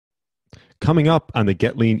Coming up on the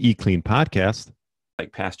Get Lean, Eat Clean podcast.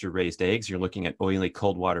 Like pasture-raised eggs, you're looking at oily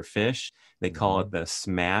cold water fish. They call it the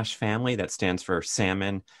SMASH family. That stands for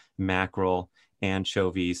salmon, mackerel,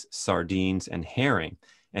 anchovies, sardines, and herring.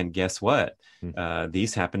 And guess what?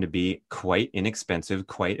 These happen to be quite inexpensive,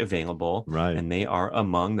 quite available, Right. and they are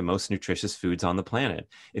among the most nutritious foods on the planet.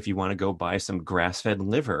 If you want to go buy some grass-fed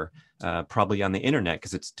liver, probably on the internet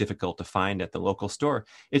because it's difficult to find at the local store,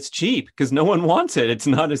 it's cheap because no one wants it. It's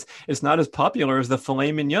not as popular as the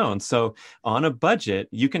filet mignon. So on a budget,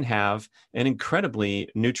 you can have an incredibly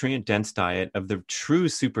nutrient-dense diet of the true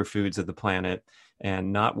superfoods of the planet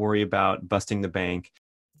and not worry about busting the bank.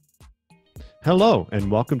 Hello,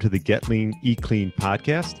 and welcome to the Get Lean, Eat Clean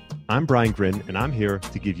podcast. I'm Brian Grin, and I'm here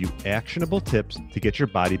to give you actionable tips to get your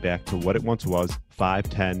body back to what it once was 5,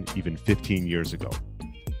 10, even 15 years ago.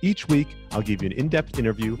 Each week, I'll give you an in-depth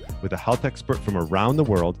interview with a health expert from around the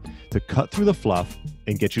world to cut through the fluff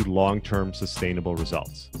and get you long-term sustainable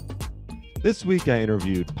results. This week, I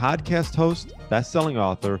interviewed podcast host, best-selling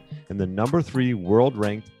author, and the #3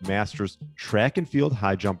 world-ranked Masters track and field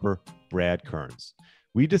high jumper, Brad Kearns.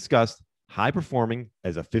 We discussed high performing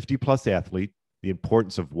as a 50-plus athlete, the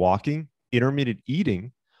importance of walking, intermittent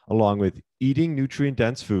eating, along with eating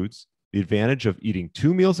nutrient-dense foods, the advantage of eating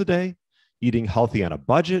 2 meals a day, eating healthy on a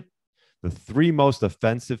budget, the 3 most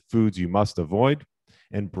offensive foods you must avoid,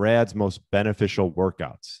 and Brad's most beneficial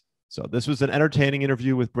workouts. So this was an entertaining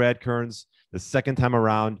interview with Brad Kearns. The second time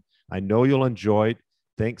around, I know you'll enjoy it.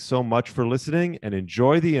 Thanks so much for listening and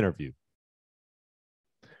enjoy the interview.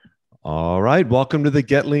 All right. Welcome to the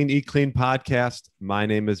Get Lean, Eat Clean podcast. My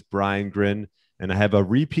name is Brian Grin, and I have a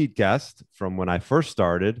repeat guest from when I first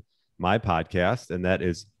started my podcast, and that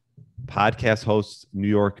is podcast host, New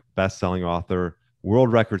York bestselling author,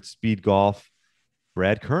 world record speed golf,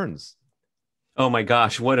 Brad Kearns. Oh my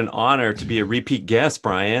gosh, what an honor to be a repeat guest,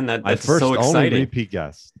 Brian. That's first so exciting. Only repeat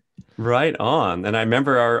guest. Right on. And I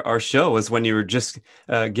remember our show was when you were just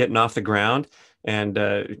getting off the ground and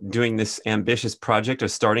doing this ambitious project of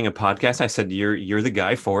starting a podcast. I said, you're the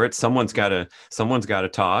guy for it. Someone's got to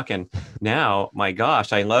talk. And now, my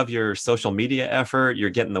gosh, I love your social media effort. You're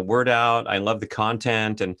getting the word out. I love the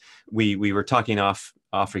content. And we were talking off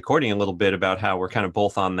recording a little bit about how we're kind of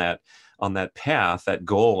both on that path, that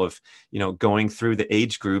goal of, going through the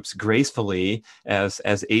age groups gracefully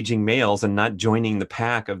as aging males and not joining the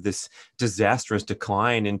pack of this disastrous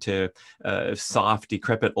decline into soft,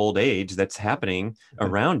 decrepit old age that's happening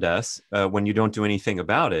around us when you don't do anything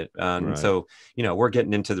about it. Right. So, we're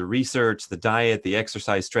getting into the research, the diet, the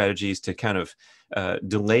exercise strategies to kind of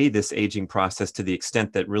delay this aging process to the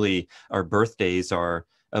extent that really our birthdays are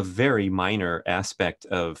a very minor aspect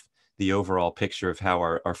of the overall picture of how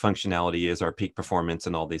our functionality is, our peak performance,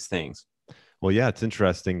 and all these things. Well, yeah, it's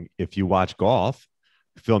interesting. If you watch golf,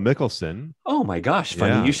 Phil Mickelson. Oh my gosh,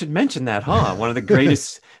 funny. Yeah. You should mention that, huh? One of the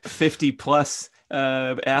greatest 50 plus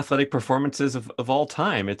athletic performances of all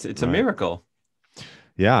time. It's a miracle.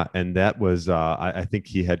 Yeah, and that was I think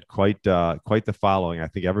he had quite the following. I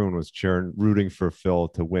think everyone was rooting for Phil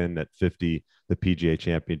to win at 50 the PGA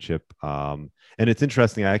Championship. And it's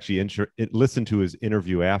interesting. I actually listened to his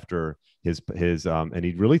interview after his and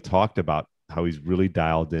he really talked about how he's really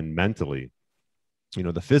dialed in mentally.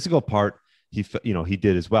 The physical part he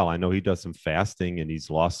did as well. I know he does some fasting and he's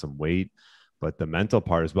lost some weight, but the mental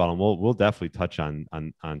part as well. And we'll definitely touch on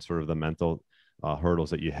sort of the mental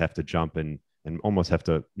hurdles that you have to jump and almost have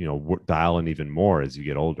to, dial in even more as you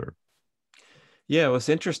get older. Yeah, it was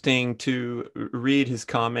interesting to read his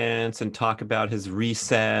comments and talk about his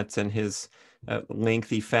resets and his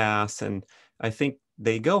lengthy fasts. And I think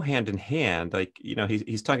they go hand in hand. Like,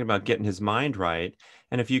 he's talking about getting his mind right.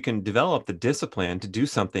 And if you can develop the discipline to do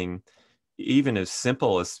something even as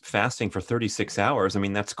simple as fasting for 36 hours, I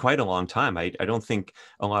mean, that's quite a long time. I don't think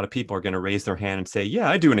a lot of people are going to raise their hand and say, yeah,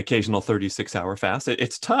 I do an occasional 36-hour fast.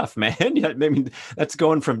 It's tough, man. I mean, that's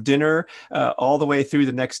going from dinner all the way through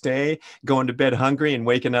the next day, going to bed hungry and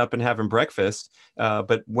waking up and having breakfast.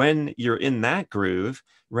 But when you're in that groove,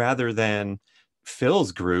 rather than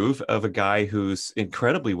Phil's groove of a guy who's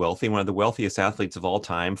incredibly wealthy, one of the wealthiest athletes of all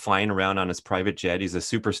time, flying around on his private jet. He's a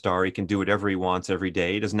superstar. He can do whatever he wants every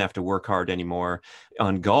day. He doesn't have to work hard anymore.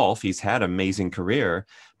 On golf, he's had an amazing career,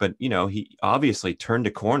 but he obviously turned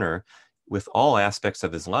a corner with all aspects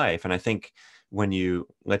of his life. And I think when you,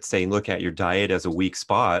 let's say, look at your diet as a weak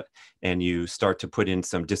spot and you start to put in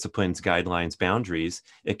some disciplines, guidelines, boundaries,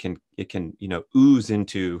 it can ooze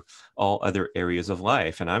into all other areas of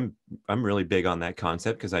life. And I'm really big on that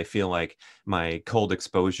concept because I feel like my cold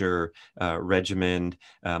exposure regimen,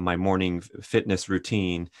 my morning fitness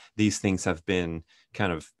routine, these things have been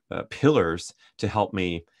kind of pillars to help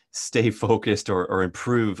me stay focused or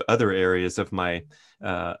improve other areas of my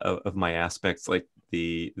aspects, like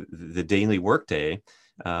the daily workday.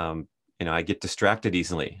 I get distracted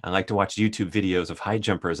easily. I like to watch YouTube videos of high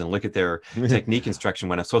jumpers and look at their technique instruction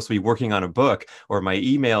when I'm supposed to be working on a book, or my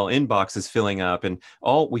email inbox is filling up, and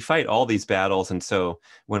we fight all these battles. And so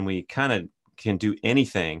when we kind of can do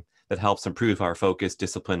anything that helps improve our focus,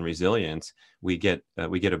 discipline, resilience, we get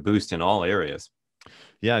a boost in all areas.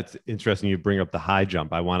 Yeah, it's interesting you bring up the high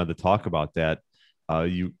jump. I wanted to talk about that.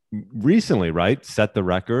 You recently, right, set the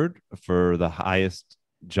record for the highest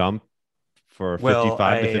jump for a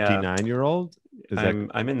 55 to 59-year-old.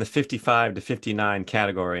 I'm in the 55 to 59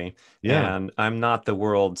 category. Yeah. And I'm not the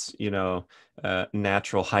world's,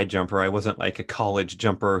 natural high jumper. I wasn't like a college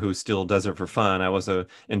jumper who still does it for fun. I was an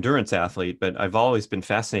endurance athlete, but I've always been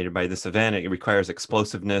fascinated by this event. It requires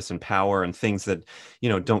explosiveness and power and things that,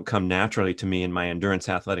 don't come naturally to me in my endurance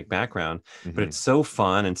athletic background. Mm-hmm. But it's so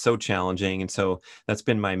fun and so challenging. And so that's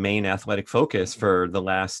been my main athletic focus for the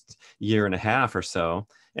last year and a half or so.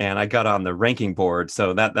 And I got on the ranking board,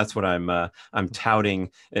 so that's what I'm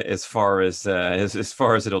touting as far as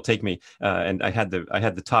it'll take me. And I had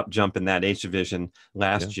the top jump in that age division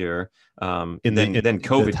last year. Then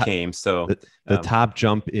COVID came, so the top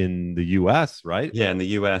jump in the U.S., right? Yeah, in the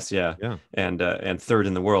U.S., yeah. And third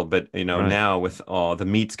in the world. But right. Now with all the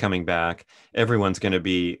meets coming back, everyone's going to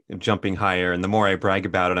be jumping higher. And the more I brag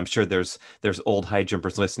about it, I'm sure there's old high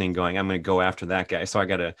jumpers listening, going, "I'm going to go after that guy." So I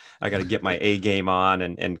gotta get my A game on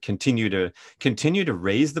and continue to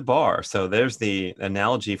raise the bar. So there's the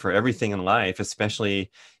analogy for everything in life,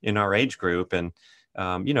 especially in our age group. And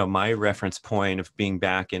my reference point of being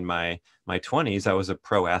back in my 20s, I was a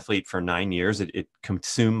pro athlete for 9 years. It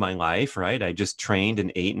consumed my life, right? I just trained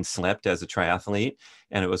and ate and slept as a triathlete,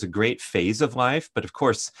 and it was a great phase of life. But of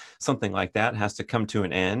course, something like that has to come to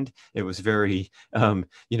an end. It was very,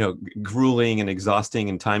 grueling and exhausting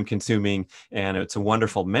and time consuming, and it's a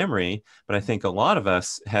wonderful memory. But I think a lot of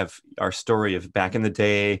us have our story of back in the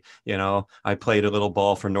day. I played a little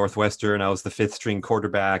ball for Northwestern. I was the 5th string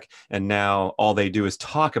quarterback, and now all they do is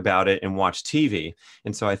talk about it and watch TV.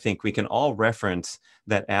 And so I think we can all reference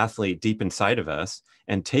that athlete deep inside of us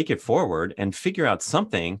and take it forward and figure out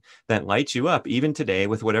something that lights you up even today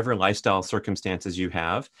with whatever lifestyle circumstances you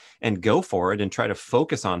have, and go for it and try to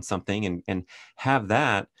focus on something and have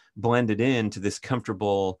that blended into this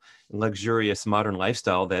comfortable, luxurious modern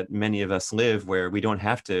lifestyle that many of us live, where we don't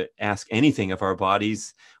have to ask anything of our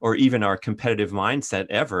bodies or even our competitive mindset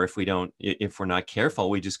ever. If we're not careful,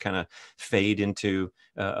 we just kind of fade into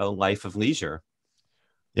a life of leisure.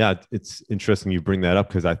 Yeah, it's interesting you bring that up,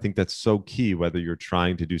 because I think that's so key, whether you're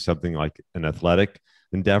trying to do something like an athletic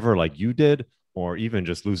endeavor like you did, or even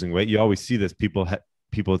just losing weight. You always see this, people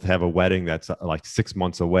have a wedding that's like 6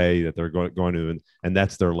 months away that they're going to, and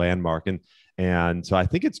that's their landmark. And so I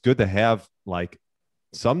think it's good to have like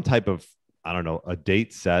some type of, I don't know, a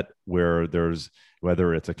date set where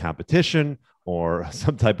whether it's a competition or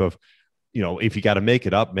some type of, if you got to make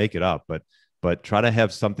it up, but try to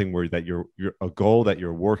have something where that you're a goal that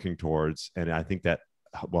you're working towards. And I think that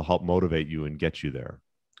will help motivate you and get you there.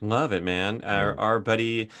 Love it, man. Our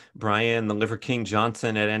buddy Brian, the Liver King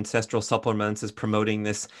Johnson at Ancestral Supplements, is promoting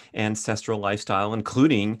this ancestral lifestyle,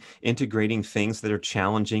 including integrating things that are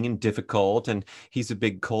challenging and difficult. And he's a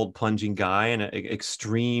big cold plunging guy and an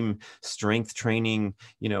extreme strength training,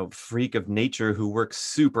 freak of nature who works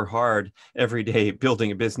super hard every day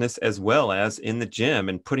building a business, as well as in the gym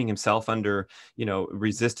and putting himself under,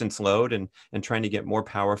 resistance load and trying to get more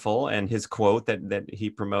powerful. And his quote that he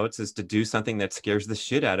promotes is to do something that scares the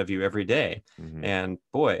shit out of you every day. Mm-hmm. And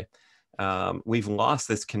boy, we've lost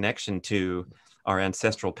this connection to our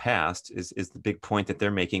ancestral past is the big point that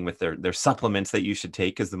they're making with their supplements that you should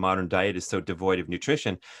take, because the modern diet is so devoid of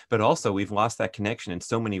nutrition. But also we've lost that connection in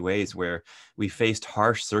so many ways, where we faced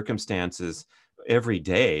harsh circumstances every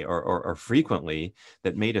day or frequently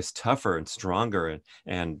that made us tougher and stronger.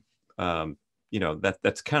 And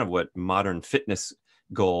that's kind of what modern fitness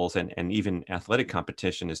goals and even athletic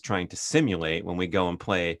competition is trying to simulate. When we go and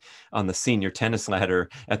play on the senior tennis ladder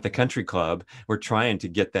at the country club, we're trying to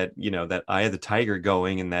get that, that eye of the tiger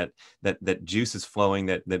going, and that juice is flowing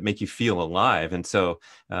that make you feel alive. And so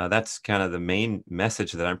that's kind of the main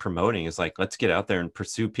message that I'm promoting, is like, let's get out there and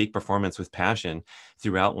pursue peak performance with passion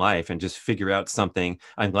throughout life and just figure out something.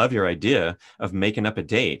 I love your idea of making up a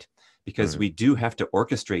date, because we do have to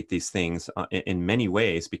orchestrate these things in many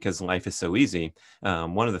ways, because life is so easy.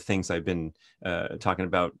 One of the things I've been talking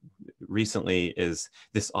about recently is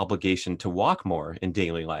this obligation to walk more in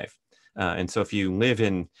daily life. And so if you live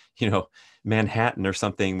in, Manhattan or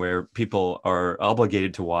something where people are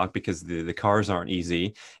obligated to walk because the cars aren't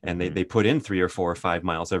easy, and they put in 3 or 4 or 5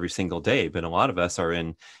 miles every single day. But a lot of us are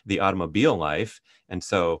in the automobile life. And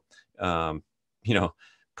so, you know,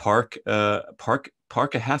 park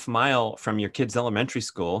a half mile from your kid's elementary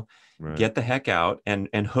school, Right. get the heck out and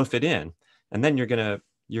hoof it in. And then you're gonna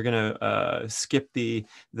skip the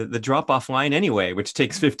drop off line anyway, which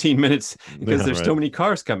takes 15 minutes because there's so many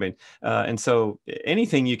cars coming. And so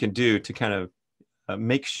anything you can do to kind of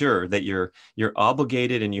make sure that you're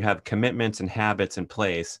obligated and you have commitments and habits in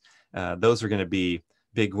place, those are going to be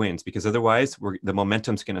big wins, because otherwise the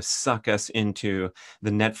momentum's going to suck us into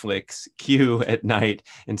the Netflix queue at night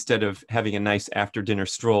instead of having a nice after dinner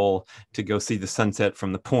stroll to go see the sunset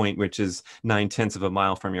from the point, which is 9/10 of a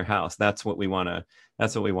mile from your house. That's what we want to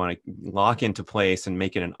lock into place and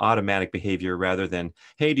make it an automatic behavior, rather than,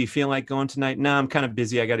 hey, do you feel like going tonight? No, I'm kind of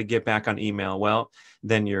busy. I got to get back on email. Well,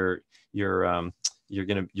 then you're gonna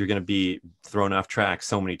be thrown off track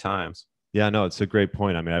so many times. Yeah, no, it's a great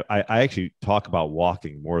point. I mean, I actually talk about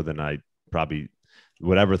walking more than I probably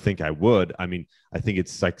would ever think I would. I mean, I think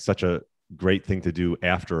it's like such a great thing to do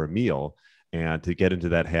after a meal, and to get into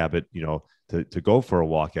that habit, to go for a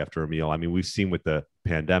walk after a meal. I mean, we've seen with the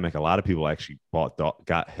pandemic, a lot of people actually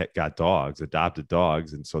got dogs, adopted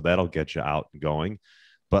dogs. And so that'll get you out and going.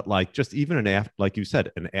 But like, just even like you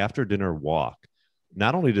said, an after dinner walk,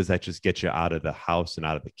 not only does that just get you out of the house and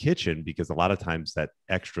out of the kitchen, because a lot of times that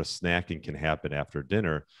extra snacking can happen after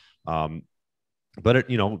dinner. But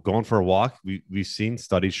going for a walk, we've seen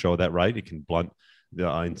studies show that, right? It can blunt the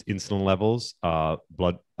insulin levels,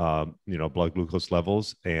 blood glucose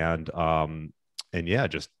levels, and yeah,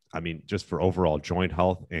 just for overall joint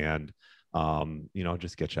health, and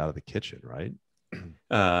just get you out of the kitchen, right?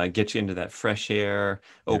 Get you into that fresh air,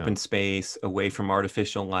 open space, away from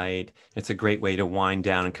artificial light. It's a great way to wind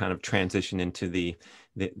down and kind of transition into the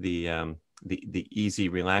easy,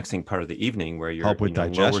 relaxing part of the evening, where you're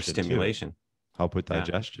lower stimulation. Help with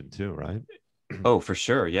digestion too, right? Oh, for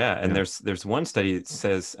sure, yeah. And there's one study that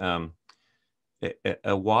says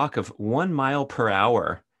a walk of 1 mile per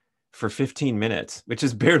hour for 15 minutes, which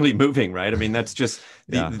is barely moving, right? I mean, that's just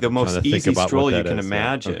the most easy stroll you can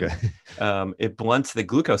imagine. Okay. It blunts the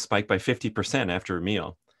glucose spike by 50% after a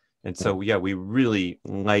meal. And so, we really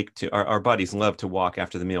like our bodies love to walk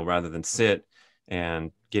after the meal rather than sit,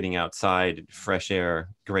 and getting outside, fresh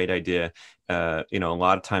air, great idea. A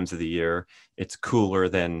lot of times of the year, it's cooler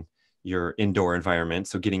than your indoor environment.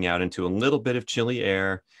 So getting out into a little bit of chilly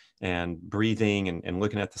air and breathing and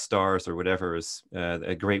looking at the stars or whatever is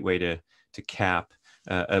a great way to cap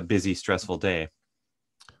a busy, stressful day.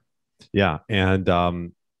 Yeah. And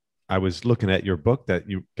I was looking at your book that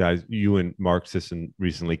you and Mark Sisson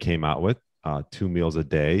recently came out with, 2 meals a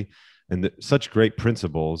day, and such great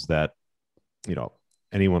principles that,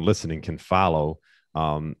 anyone listening can follow.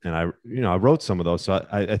 And I wrote some of those. So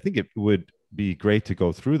I think it would be great to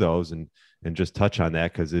go through those and just touch on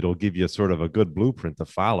that, because it'll give you sort of a good blueprint to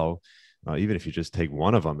follow, even if you just take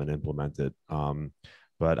one of them and implement it.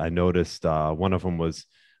 But I noticed one of them was,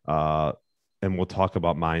 and we'll talk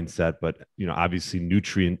about mindset, but obviously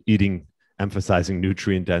emphasizing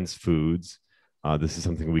nutrient dense foods. This is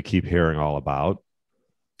something we keep hearing all about,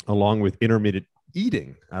 along with intermittent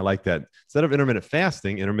eating. I like that. Instead of intermittent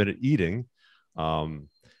fasting, intermittent eating. And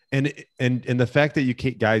the fact that you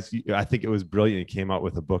can't, guys, I think it was brilliant. You came out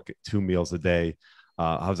with a book, 2 meals a day.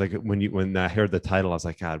 I was like, when I heard the title, I was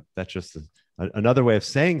like, God, that's just another way of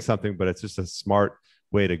saying something, but it's just a smart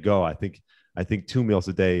way to go. I think 2 meals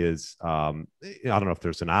a day is, I don't know if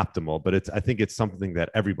there's an optimal, but I think it's something that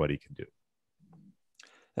everybody can do.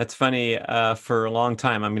 That's funny. For a long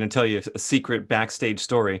time, I'm going to tell you a secret backstage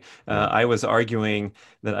story. I was arguing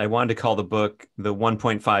that I wanted to call the book the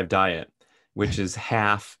 1.5 diet, which is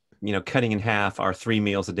cutting in half our 3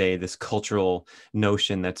 meals a day, this cultural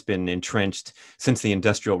notion that's been entrenched since the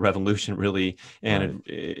Industrial Revolution, really. And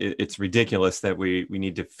it's ridiculous that we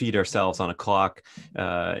need to feed ourselves on a clock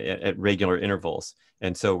at regular intervals.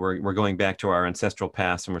 And so we're going back to our ancestral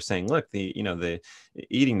past, and we're saying, look, the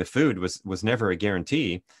eating the food was never a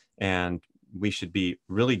guarantee, and we should be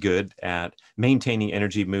really good at maintaining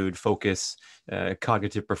energy, mood, focus,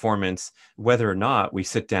 cognitive performance, whether or not we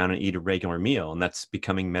sit down and eat a regular meal. And that's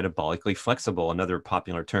becoming metabolically flexible, another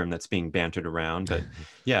popular term that's being bantered around. But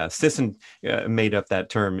yeah, Sisson made up that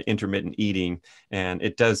term intermittent eating, and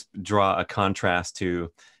it does draw a contrast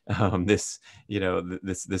to this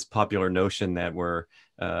popular notion that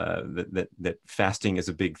that fasting is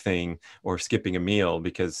a big thing, or skipping a meal,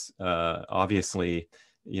 because obviously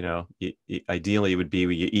ideally it would be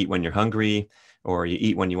you eat when you're hungry, or you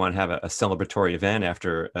eat when you want to have a celebratory event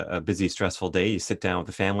after a busy, stressful day. You sit down with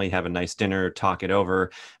the family, have a nice dinner, talk it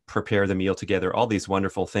over, prepare the meal together, all these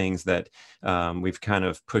wonderful things that we've kind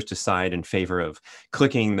of pushed aside in favor of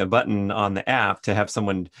clicking the button on the app to have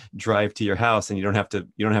someone drive to your house, and you don't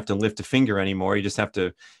have to lift a finger anymore. You just have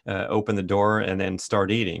to open the door and then start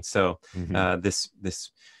eating. So this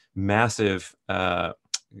massive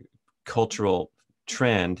cultural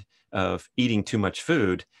trend of eating too much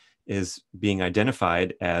food is being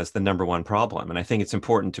identified as the number one problem. And I think it's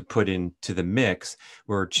important to put into the mix.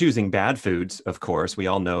 We're choosing bad foods, of course. We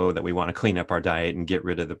all know that we want to clean up our diet and get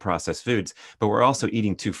rid of the processed foods, but we're also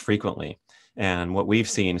eating too frequently. And what we've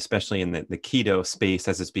seen, especially in the keto space,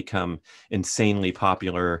 as it's become insanely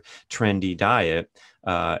popular, trendy diet,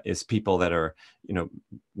 is people that are,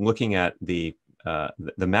 looking at the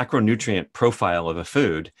macronutrient profile of a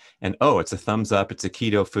food, and it's a thumbs up, it's a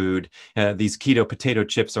keto food. These keto potato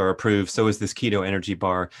chips are approved, so is this keto energy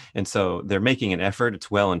bar. And so they're making an effort, it's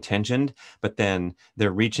well intentioned, but then they're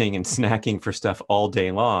reaching and snacking for stuff all day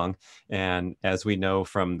long. And as we know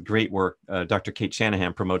from great work, Dr. Kate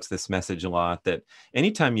Shanahan promotes this message a lot, that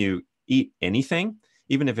anytime you eat anything,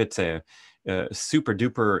 even if it's a super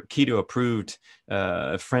duper keto approved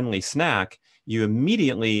friendly snack, you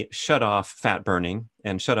immediately shut off fat burning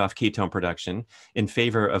and shut off ketone production in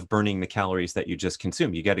favor of burning the calories that you just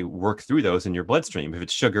consumed. You got to work through those in your bloodstream. If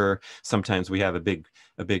it's sugar, sometimes we have a big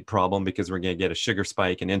problem because we're going to get a sugar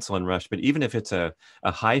spike and insulin rush. But even if it's a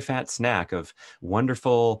high fat snack of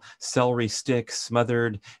wonderful celery sticks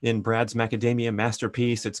smothered in Brad's macadamia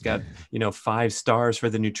masterpiece, it's got 5 stars for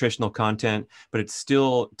the nutritional content, but it's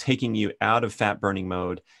still taking you out of fat burning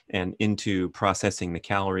mode and into processing the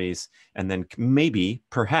calories, and then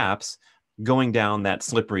perhaps going down that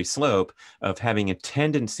slippery slope of having a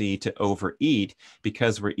tendency to overeat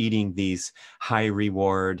because we're eating these high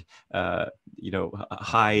reward,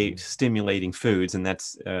 high stimulating foods. And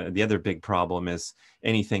that's the other big problem, is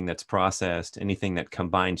anything that's processed, anything that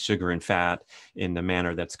combines sugar and fat in a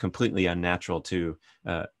manner that's completely unnatural to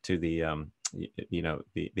the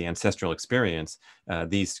the ancestral experience.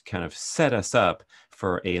 These kind of set us up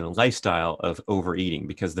for a lifestyle of overeating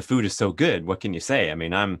because the food is so good. What can you say? I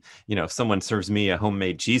mean, if someone serves me a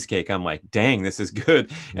homemade cheesecake, I'm like, dang, this is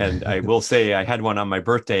good. And I will say I had one on my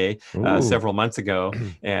birthday several months ago,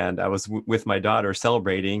 and I was with my daughter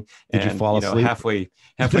celebrating. Did you fall asleep?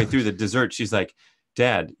 Halfway through the dessert, she's like,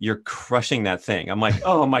 Dad, you're crushing that thing. I'm like,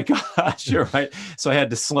 oh my gosh, you're right. So I had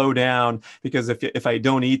to slow down, because if I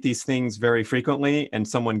don't eat these things very frequently and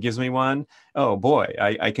someone gives me one, oh boy,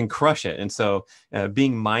 I can crush it. And so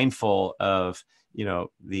being mindful of,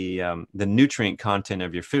 the nutrient content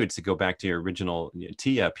of your foods, to go back to your original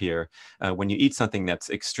tee up here, when you eat something that's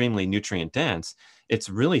extremely nutrient dense, it's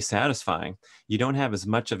really satisfying. You don't have as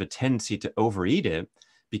much of a tendency to overeat it,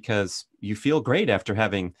 because you feel great after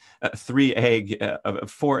having a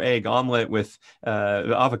 4-egg omelet with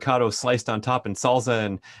avocado sliced on top and salsa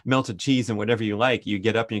and melted cheese and whatever you like. You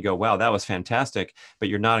get up and you go, wow, that was fantastic. But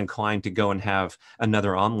you're not inclined to go and have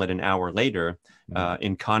another omelet an hour later,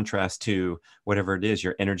 in contrast to whatever it is,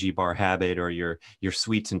 your energy bar habit or your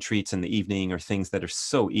sweets and treats in the evening, or things that are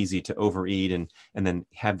so easy to overeat and then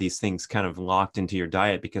have these things kind of locked into your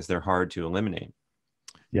diet because they're hard to eliminate.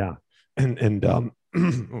 Yeah. And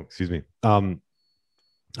excuse me.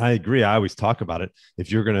 I agree. I always talk about it. If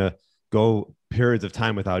you're going to go periods of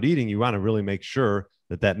time without eating, you want to really make sure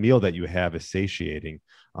that meal that you have is satiating.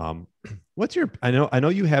 I know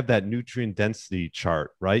you have that nutrient density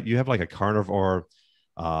chart, right? You have like a carnivore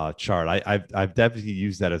chart. I've definitely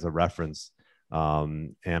used that as a reference.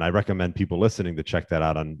 And I recommend people listening to check that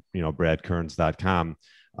out on, bradkearns.com.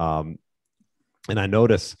 And I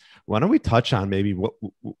notice, why don't we touch on maybe what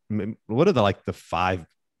are the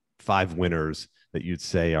five winners that you'd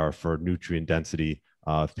say are for nutrient density?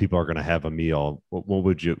 If people are going to have a meal, what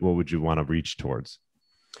would you want to reach towards?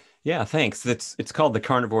 Yeah, thanks. It's called the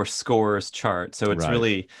Carnivore Scores chart. So it's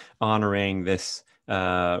really honoring this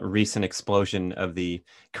recent explosion of the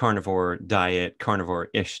carnivore diet,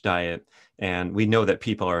 carnivore-ish diet. And we know that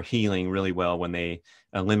people are healing really well when they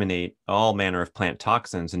eliminate all manner of plant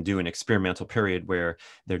toxins and do an experimental period where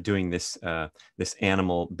they're doing this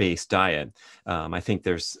animal-based diet. I think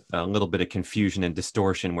there's a little bit of confusion and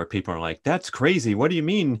distortion where people are like, "That's crazy. What do you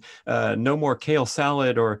mean no more kale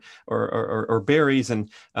salad or berries?" And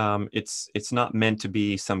it's not meant to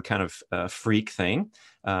be some kind of freak thing.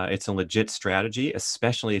 It's a legit strategy,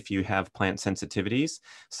 especially if you have plant sensitivities.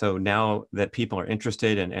 So now that people are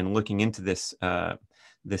interested and looking into this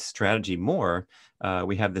strategy more,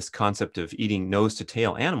 we have this concept of eating nose to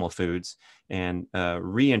tail animal foods and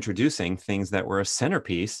reintroducing things that were a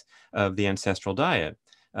centerpiece of the ancestral diet.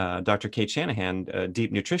 Dr. Kate Shanahan,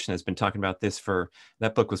 Deep Nutrition, has been talking about this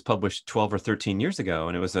that book was published 12 or 13 years ago.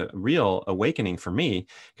 And it was a real awakening for me,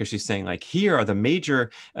 because she's saying, like, here are the major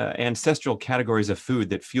ancestral categories of food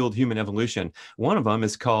that fueled human evolution. One of them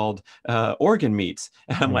is called organ meats.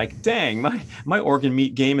 And I'm like, dang, my organ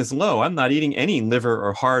meat game is low. I'm not eating any liver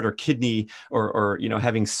or heart or kidney or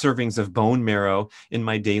having servings of bone marrow in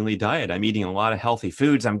my daily diet. I'm eating a lot of healthy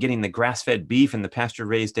foods. I'm getting the grass-fed beef and the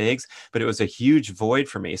pasture-raised eggs, but it was a huge void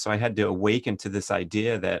for me. So I had to awaken to this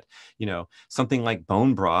idea that, something like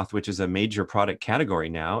bone broth, which is a major product category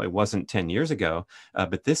now, it wasn't 10 years ago,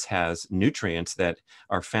 but this has nutrients that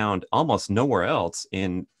are found almost nowhere else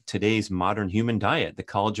in today's modern human diet: the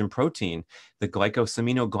collagen protein, the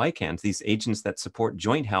glycosaminoglycans, these agents that support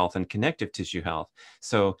joint health and connective tissue health.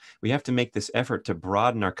 So we have to make this effort to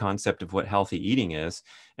broaden our concept of what healthy eating is.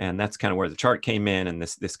 And that's kind of where the chart came in. And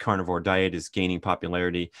this carnivore diet is gaining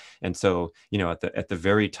popularity. And so, at the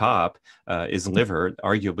very top is liver,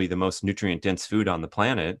 arguably the most nutrient dense food on the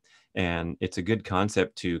planet. And it's a good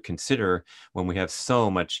concept to consider when we have so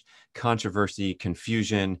much controversy,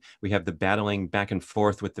 confusion. We have the battling back and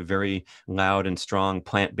forth with the very loud and strong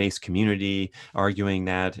plant-based community arguing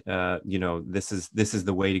that, this is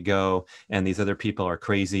the way to go. And these other people are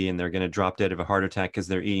crazy and they're going to drop dead of a heart attack because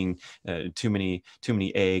they're eating too many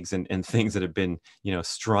eggs and things that have been,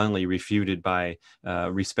 strongly refuted by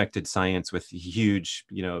respected science with huge,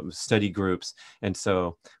 study groups. And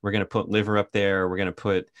so we're going to put liver up there. We're going to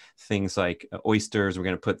put things like oysters. We're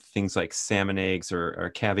going to put things like salmon eggs or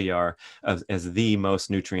caviar as the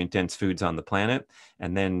most nutrient dense foods on the planet.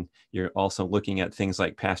 And then you're also looking at things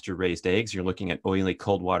like pasture raised eggs. You're looking at oily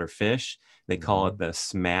cold water fish. They call it the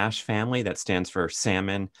SMASH family. That stands for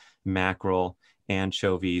salmon, mackerel,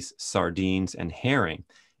 anchovies, sardines, and herring.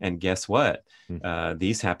 And guess what?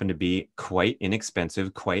 These happen to be quite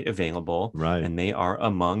inexpensive, quite available, right? And they are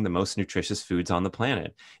among the most nutritious foods on the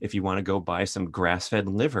planet. If you want to go buy some grass-fed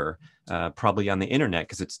liver, probably on the internet,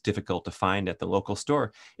 because it's difficult to find at the local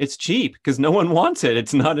store, it's cheap because no one wants it.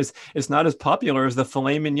 It's not as popular as the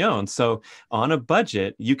filet mignon. So on a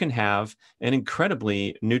budget, you can have an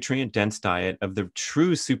incredibly nutrient-dense diet of the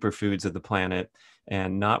true superfoods of the planet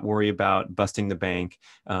and not worry about busting the bank.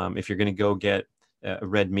 If you're going to go get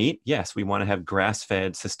red meat, yes, we want to have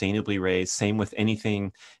grass-fed, sustainably raised. Same with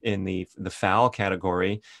anything in the fowl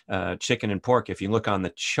category, chicken and pork. If you look on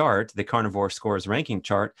the chart, the Carnivore Scores ranking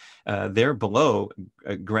chart, they're below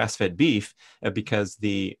grass-fed beef because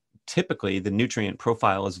typically the nutrient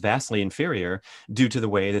profile is vastly inferior due to the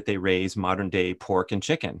way that they raise modern day pork and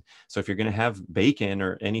chicken. So if you're going to have bacon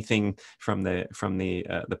or anything from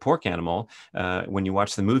the pork animal, when you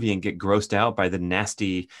watch the movie and get grossed out by the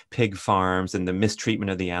nasty pig farms and the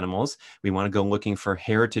mistreatment of the animals, we want to go looking for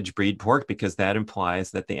heritage breed pork because that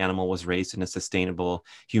implies that the animal was raised in a sustainable,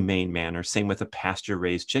 humane manner. Same with a pasture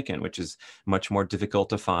raised chicken, which is much more difficult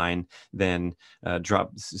to find than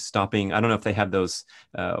stopping. I don't know if they have those,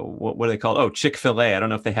 what are they called? Oh, Chick-fil-A. I don't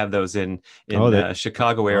know if they have those in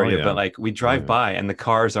Chicago area, but like we drive by and the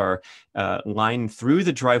cars are lined through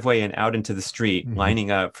the driveway and out into the street,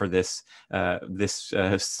 lining up for this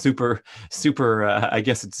super, I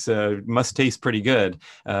guess it's must taste pretty good.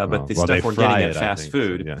 But the stuff we're getting at fast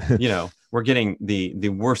food, so, yeah. We're getting the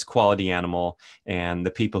worst quality animal, and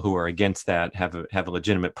the people who are against that have a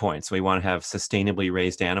legitimate point. So we want to have sustainably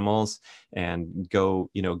raised animals and go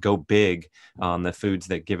big on the foods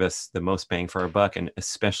that give us the most bang for our buck, and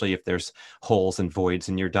especially if there's holes and voids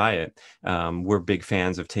in your diet. We're big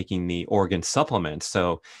fans of taking the organ supplements.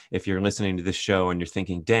 So if you're listening to this show and you're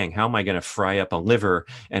thinking, dang, how am I going to fry up a liver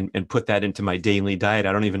and put that into my daily diet?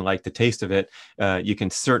 I don't even like the taste of it. You can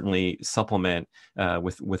certainly supplement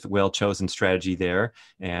with well-chosen strategy there,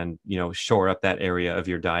 and shore up that area of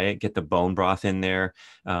your diet. Get the bone broth in there.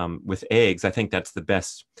 With eggs, I think that's the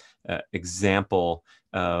best example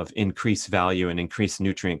of increased value and increased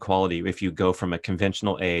nutrient quality if you go from a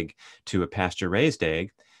conventional egg to a pasture raised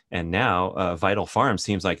egg. And now Vital Farms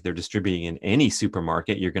seems like they're distributing in any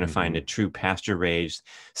supermarket. You're going to find a true pasture-raised,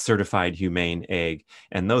 certified humane egg.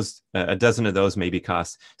 And those a dozen of those maybe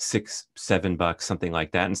cost $6-7, something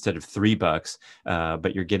like that, instead of $3.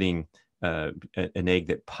 But you're getting an egg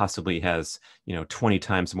that possibly has 20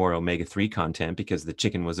 times more omega-3 content because the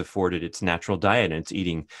chicken was afforded its natural diet and it's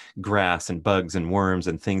eating grass and bugs and worms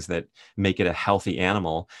and things that make it a healthy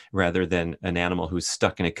animal, rather than an animal who's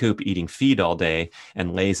stuck in a coop eating feed all day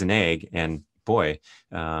and lays an egg. And boy,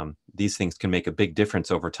 these things can make a big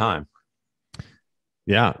difference over time.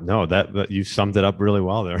 Yeah, no, that you summed it up really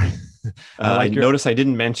well there. I I like your. notice I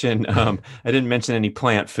didn't mention any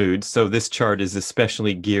plant foods. So this chart is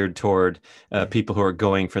especially geared toward people who are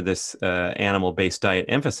going for this animal-based diet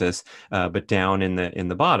emphasis. But down in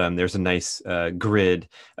the bottom, there's a nice grid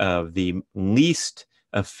of the least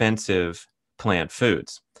offensive plant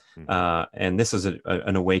foods. Mhm. And this is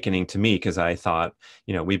an awakening to me because I thought,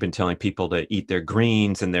 we've been telling people to eat their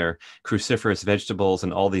greens and their cruciferous vegetables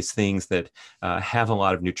and all these things that have a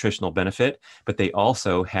lot of nutritional benefit, but they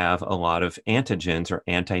also have a lot of antigens or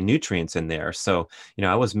anti-nutrients in there. So,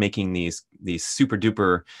 I was making these super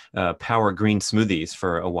duper power green smoothies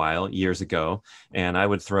for a while years ago, and I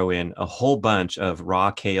would throw in a whole bunch of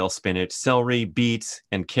raw kale, spinach, celery, beets,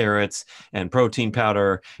 and carrots, and protein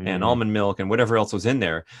powder, and Mm. almond milk, and whatever else was in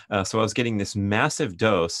there. So I was getting this massive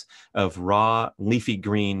dose of raw leafy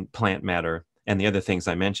green plant matter and the other things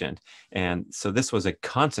I mentioned. And so this was a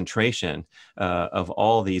concentration of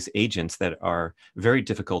all these agents that are very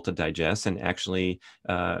difficult to digest, and actually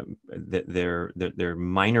they're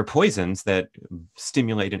minor poisons that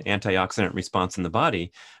stimulate an antioxidant response in the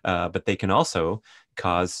body, but they can also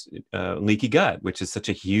cause leaky gut, which is such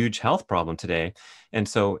a huge health problem today. And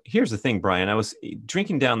so here's the thing, Brian, I was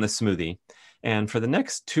drinking down this smoothie, and for the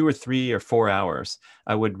next 2 or 3 or 4 hours,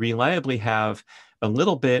 I would reliably have a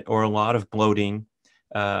little bit or a lot of bloating,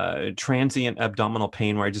 transient abdominal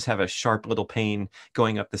pain where I just have a sharp little pain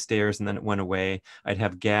going up the stairs and then it went away. I'd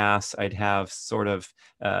have gas. I'd have sort of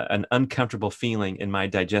an uncomfortable feeling in my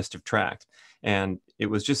digestive tract. And it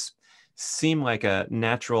was just seem like a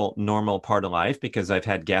natural, normal part of life because I've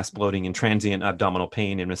had gas bloating and transient abdominal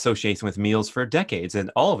pain in association with meals for decades,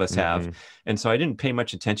 and all of us have. Mhm. And so I didn't pay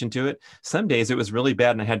much attention to it. Some days it was really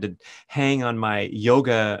bad, and I had to hang on my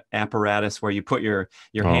yoga apparatus where you put your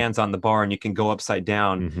Oh. hands on the bar and you can go upside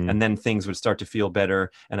down, Mhm. and then things would start to feel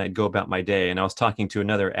better, and I'd go about my day. And I was talking to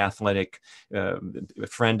another athletic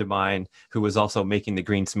friend of mine who was also making the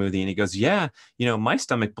green smoothie, and he goes, "Yeah, my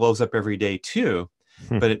stomach blows up every day too,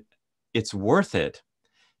 but it's worth it."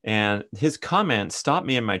 And his comment stopped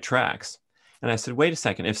me in my tracks. And I said, wait a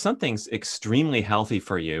second, if something's extremely healthy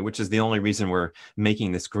for you, which is the only reason we're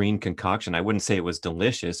making this green concoction, I wouldn't say it was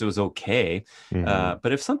delicious, it was okay. Mhm.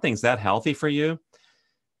 But if something's that healthy for you,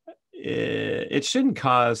 it shouldn't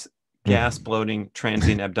cause gas, Mhm. bloating,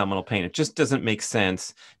 transient abdominal pain. It just doesn't make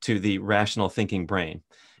sense to the rational thinking brain.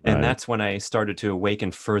 And Right. that's when I started to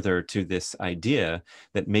awaken further to this idea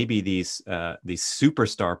that maybe these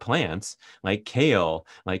superstar plants like kale,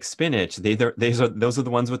 like spinach, those are the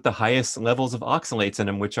ones with the highest levels of oxalates in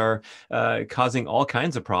them, which are causing all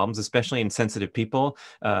kinds of problems, especially in sensitive people.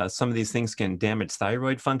 Some of these things can damage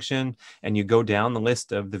thyroid function, and you go down the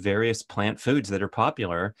list of the various plant foods that are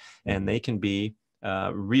popular, and Mhm. they can be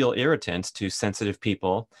real irritants to sensitive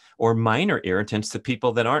people, or minor irritants to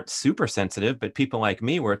people that aren't super sensitive, but people like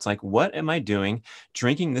me, where it's like, what am I doing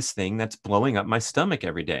drinking this thing that's blowing up my stomach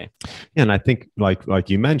every day? And I think,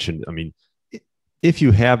 like you mentioned, I mean, if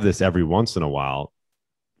you have this every once in a while,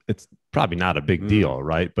 it's probably not a big Mm, deal,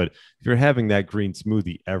 right? But if you're having that green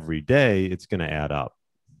smoothie every day, it's going to add up.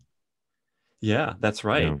 yeah, that's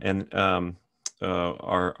right. Yeah. And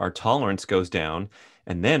our tolerance goes down.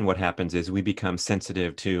 And then what happens is we become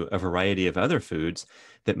sensitive to a variety of other foods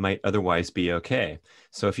that might otherwise be okay.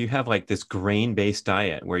 So if you have like this grain-based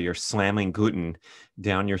diet where you're slamming gluten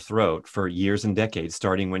down your throat for years and decades,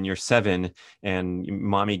 starting when you're 7, and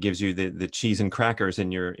mommy gives you the cheese and crackers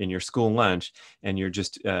in your school lunch, and you're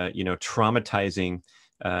just traumatizing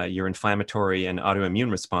your inflammatory and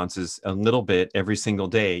autoimmune responses a little bit every single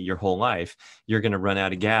day your whole life, you're going to run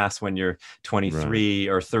out of gas when you're Right. 23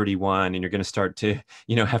 or 31, and you're going to start to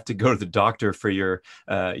have to go to the doctor for your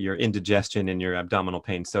indigestion and your abdominal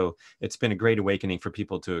pain. So it's been a great awakening for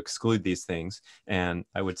people to exclude these things, and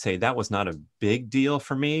I would say that was not a big deal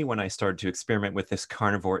for me when I started to experiment with this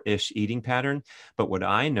carnivore-ish eating pattern. But what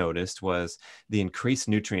I noticed was the increased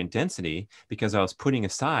nutrient density, because I was putting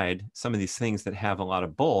aside some of these things that have a lot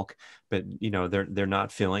of bulk, but they're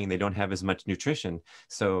not filling, they don't have as much nutrition.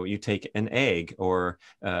 So you take an egg, or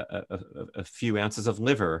a few ounces of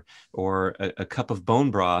liver, or a cup of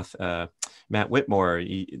bone broth. Matt Whitmore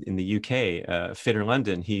in the UK, Fitter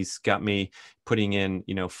London, he's got me putting in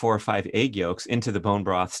 4 or 5 egg yolks into the bone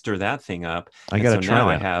broth, stir that thing up, I and got to so try now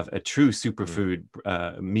I that. have a true Mm.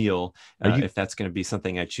 superfood meal, Are you if that's going to be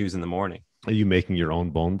something I choose in the morning. are you making your own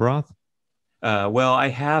bone broth? Well, I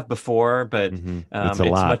have before, but It's a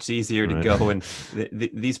it's lot, much easier to right? go and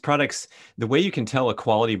these products. The way you can tell a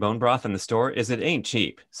quality bone broth in the store is it ain't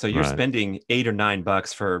cheap. So you're Right. spending $8 or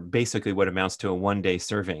 $9 for basically what amounts to a 1 day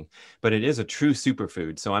serving, but it is a true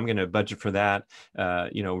superfood. So I'm going to budget for that,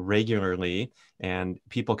 regularly. And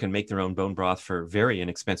people can make their own bone broth for very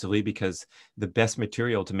inexpensively, because the best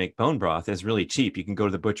material to make bone broth is really cheap. You can go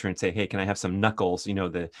to the butcher and say, hey, can I have some knuckles,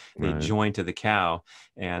 the Right. joint of the cow?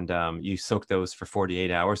 And you soak those for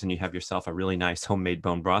 48 hours and you have yourself a really nice homemade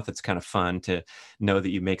bone broth. It's kind of fun to know that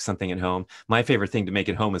you make something at home. My favorite thing to make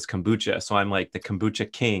at home is kombucha. So I'm like the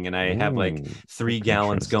kombucha king, and I have like Ooh, 3 that's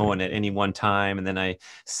gallons interesting. going at any one time. And then I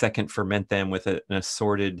second ferment them with an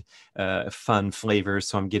assorted fun flavors.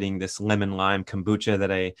 So I'm getting this lemon lime kombucha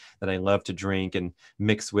that I love to drink and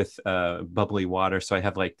mix with bubbly water. So I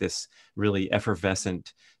have like this really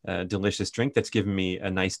effervescent, delicious drink that's given me a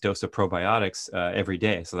nice dose of probiotics every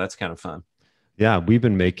day. So that's kind of fun. Yeah, we've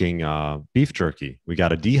been making beef jerky. We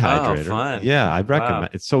got a Oh, dehydrator. fun. Yeah, I recommend. Wow.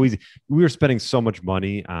 It's so easy. We were spending so much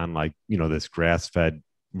money on like, this grass-fed,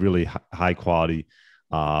 really high quality.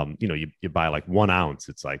 You buy like 1 ounce,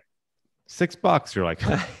 it's like $6. You're like,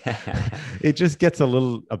 it just gets a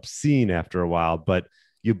little obscene after a while. But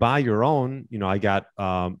you buy your own. I got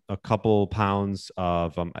a couple pounds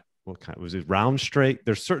of what kind was it? Round steak.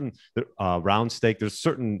 There's certain round steak. There's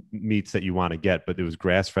certain meats that you want to get, but it was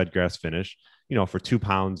grass-fed, grass-finished. For 2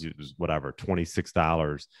 pounds, it was whatever,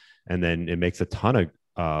 $26. And then it makes a ton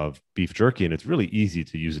of beef jerky, and it's really easy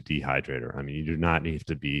to use a dehydrator. I mean, you do not need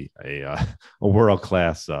to be a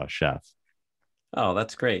world-class chef. Oh,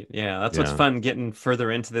 that's great. Yeah, that's what's Yeah. fun, getting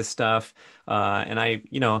further into this stuff. And I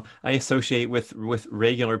associate with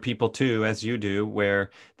regular people too, as you do,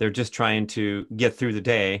 where they're just trying to get through the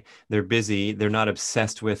day. They're busy. They're not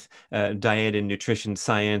obsessed with diet and nutrition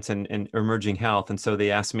science and emerging health. And so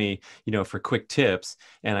they ask me, for quick tips.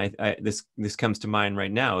 And this comes to mind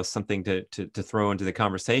right now as something to throw into the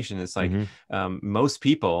conversation. It's like Hmm. most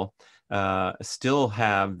people still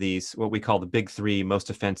have these, what we call the big three most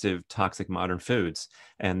offensive toxic modern foods.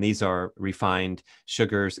 And these are refined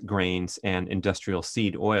sugars, grains, and industrial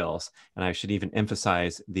seed oils. And I should even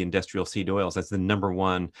emphasize the industrial seed oils as the number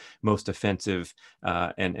one most offensive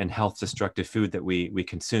and health destructive food that we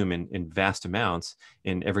consume in vast amounts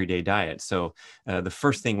in everyday diet. So the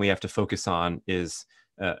first thing we have to focus on is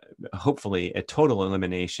hopefully a total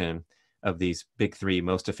elimination of these big three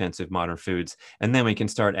most offensive modern foods. And then we can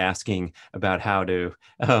start asking about how to,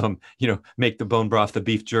 make the bone broth, the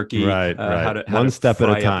beef jerky, Right, how right. to One step at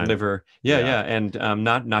a fry up time. liver. Yeah, Yeah. yeah. And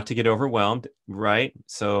not to get overwhelmed, right?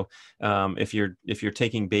 So if you're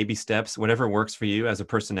taking baby steps, whatever works for you as a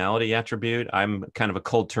personality attribute. I'm kind of a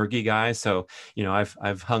cold turkey guy. So,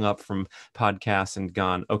 I've hung up from podcasts and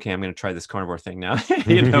gone, okay, I'm going to try this carnivore thing now,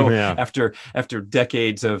 Yeah. after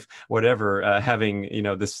decades of whatever, having,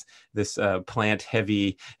 this plant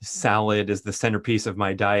heavy salad is the centerpiece of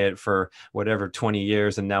my diet for whatever 20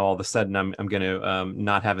 years. And now all of a sudden I'm going to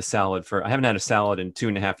not have a salad I haven't had a salad in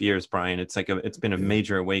 2.5 years, Brian. It's been a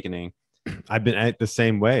major awakening. I've been at the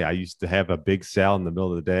same way. I used to have a big salad in the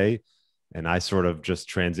middle of the day, and I sort of just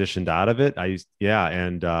transitioned out of it. Yeah.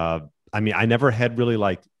 And I mean, I never had really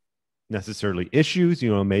like necessarily issues,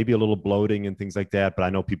 maybe a little bloating and things like that. But I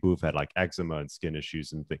know people who've had like eczema and skin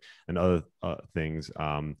issues and other things.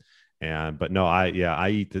 But no, I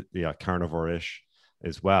eat the carnivore-ish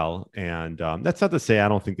as well. And that's not to say I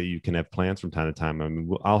don't think that you can have plants from time to time. I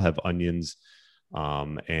mean, I'll have onions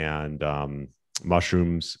and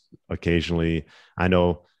mushrooms occasionally. I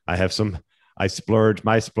know I have I splurge.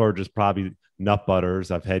 My splurge is probably nut butters.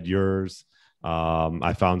 I've had yours.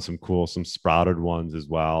 I found some sprouted ones as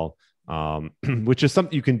well, which is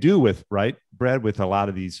something you can do with, right, bread, with a lot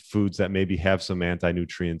of these foods that maybe have some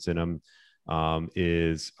anti-nutrients in them,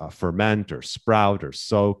 is ferment or sprout or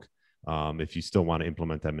soak, if you still want to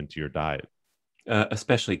implement them into your diet.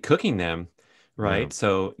 Especially cooking them, Yeah. right?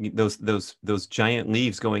 So those giant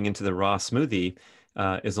leaves going into the raw smoothie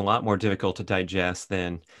is a lot more difficult to digest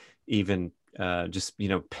than even just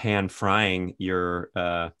pan frying your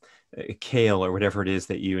kale or whatever it is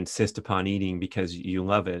that you insist upon eating because you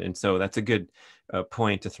love it. And so that's a good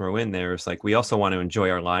point to throw in there. It's like we also want to enjoy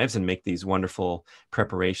our lives and make these wonderful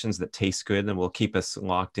preparations that taste good and will keep us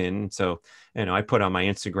locked in. So, I put on my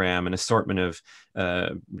Instagram an assortment of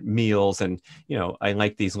meals, and I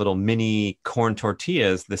like these little mini corn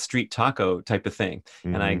tortillas, the street taco type of thing.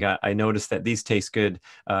 And Mm-hmm. I noticed that these taste good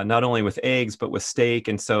not only with eggs but with steak.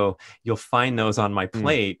 And so you'll find those on my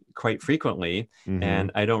plate quite frequently. Mm-hmm.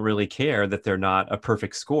 And I don't really care that they're not a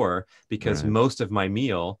perfect score, because Right. most of my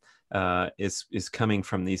meal is coming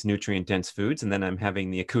from these nutrient dense foods, and then I'm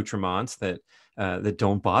having the accoutrements that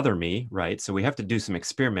don't bother me, right? So we have to do some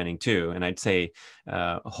experimenting too. And I'd say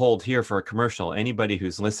hold here for a commercial. Anybody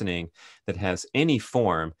who's listening that has any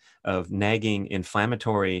form of nagging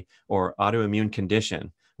inflammatory or autoimmune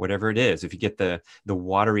condition, whatever it is. If you get the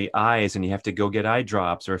watery eyes and you have to go get eye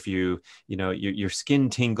drops, or if your skin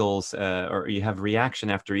tingles, or you have reaction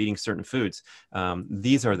after eating certain foods,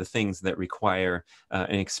 these are the things that require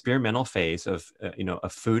an experimental phase of a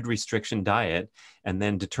food restriction diet, and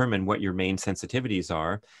then determine what your main sensitivities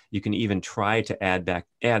are. You can even try to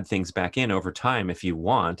add things back in over time if you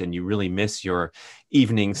want, and you really miss your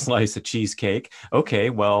evening slice of cheesecake. Okay,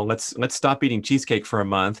 well, let's stop eating cheesecake for a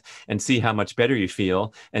month and see how much better you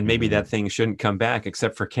feel. And maybe that thing shouldn't come back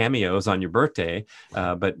except for cameos on your birthday.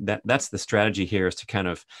 But that's the strategy here, is to kind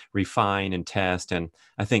of refine and test. And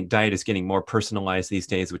I think diet is getting more personalized these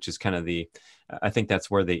days, which is kind of I think that's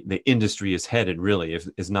where the industry is headed, really,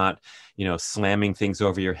 is not, slamming things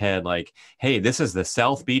over your head like, hey, this is the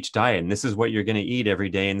South Beach diet, and this is what you're going to eat every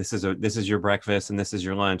day, and this is your breakfast, and this is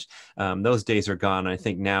your lunch. Those days are gone. I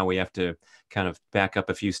think now we have to kind of back up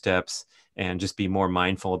a few steps and just be more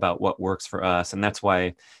mindful about what works for us. And that's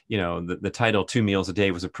why, the title 2 meals a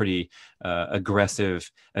day was a pretty aggressive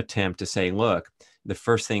attempt to say, look, the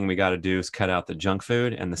first thing we got to do is cut out the junk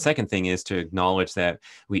food. And the second thing is to acknowledge that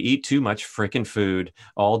we eat too much freaking food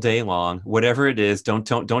all day long, whatever it is.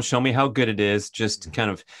 Don't show me how good it is. Just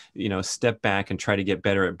kind of, step back and try to get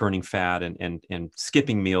better at burning fat and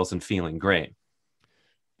skipping meals and feeling great.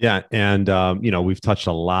 Yeah. And, we've touched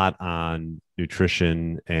a lot on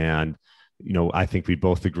nutrition, and, I think we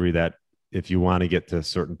both agree that if you want to get to a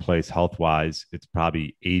certain place health-wise, it's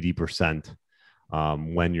probably 80%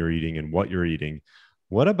 when you're eating and what you're eating.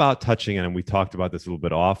 What about touching, and we talked about this a little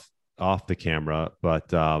bit off the camera,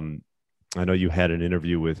 but I know you had an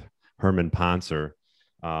interview with Herman Pontzer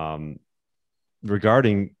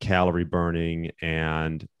regarding calorie burning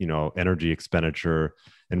and, energy expenditure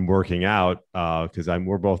and working out, because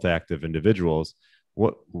we're both active individuals.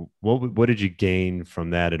 What did you gain from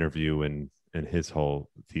that interview and his whole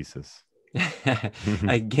thesis?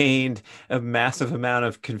 I gained a massive amount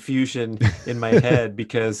of confusion in my head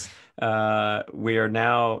because we are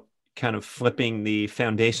now kind of flipping the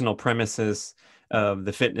foundational premises of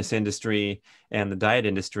the fitness industry and the diet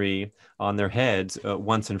industry on their heads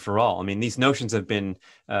once and for all. I mean, these notions have been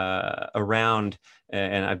around,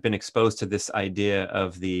 and I've been exposed to this idea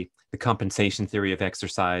of the compensation theory of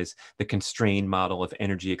exercise, the constrained model of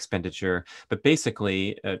energy expenditure. But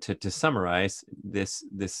basically, to summarize this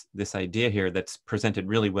idea here that's presented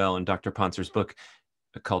really well in Dr. Pontzer's book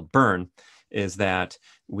called Burn, is that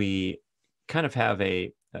we kind of have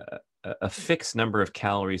a fixed number of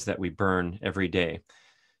calories that we burn every day.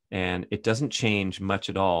 And it doesn't change much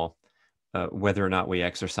at all whether or not we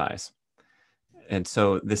exercise. And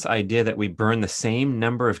so this idea that we burn the same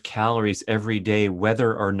number of calories every day,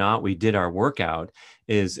 whether or not we did our workout,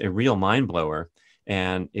 is a real mind blower.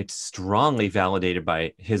 And it's strongly validated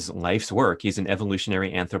by his life's work. He's an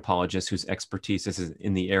evolutionary anthropologist whose expertise is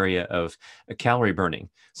in the area of calorie burning.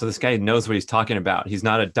 So this guy knows what he's talking about. He's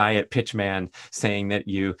not a diet pitch man saying that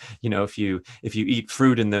if you eat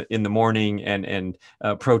fruit in the morning and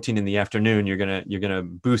protein in the afternoon, you're gonna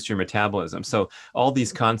boost your metabolism. So all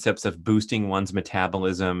these concepts of boosting one's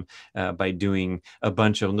metabolism by doing a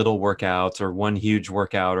bunch of little workouts or one huge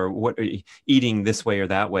workout or eating this way or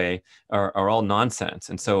that way are all nonsense.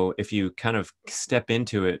 And so if you kind of step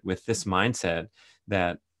into it with this mindset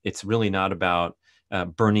that it's really not about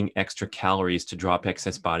burning extra calories to drop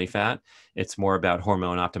excess body fat, it's more about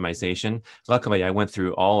hormone optimization. Luckily, I went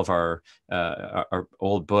through all of our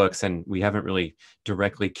old books, and we haven't really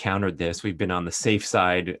directly countered this. We've been on the safe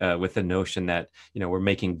side with the notion that we're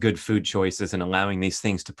making good food choices and allowing these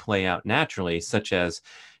things to play out naturally, such as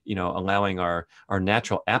allowing our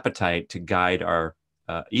natural appetite to guide our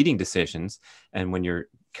eating decisions. And when you're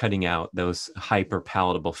cutting out those hyper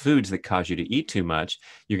palatable foods that cause you to eat too much,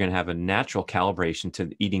 you're going to have a natural calibration to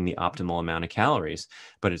eating the optimal amount of calories.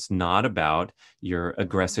 But it's not about your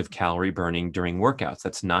aggressive calorie burning during workouts.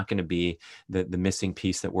 That's not going to be the missing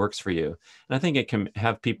piece that works for you. And I think it can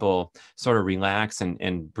have people sort of relax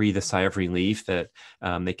and breathe a sigh of relief that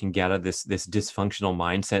they can get out of this dysfunctional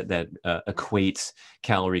mindset that equates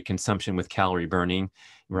calorie consumption with calorie burning.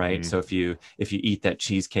 Right. Mm-hmm. So if you eat that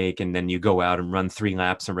cheesecake and then you go out and run 3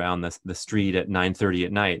 laps around the street at 9:30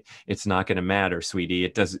 at night, it's not going to matter, sweetie.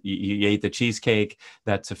 It does. You ate the cheesecake.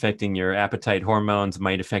 That's affecting your appetite hormones,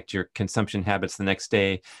 might affect your consumption habits the next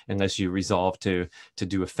day, unless you resolve to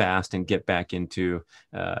do a fast and get back into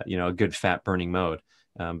a good fat burning mode.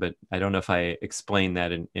 But I don't know if I explained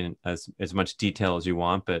that in as much detail as you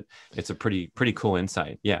want, but it's a pretty cool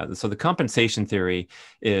insight. Yeah. So the compensation theory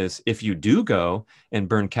is if you do go and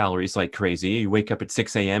burn calories like crazy, you wake up at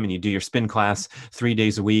 6 a.m. and you do your spin class 3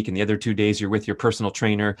 days a week, and the other 2 days you're with your personal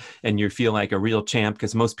trainer and you feel like a real champ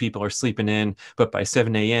because most people are sleeping in, but by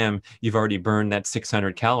 7 a.m. you've already burned that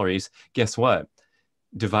 600 calories. Guess what?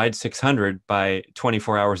 Divide 600 by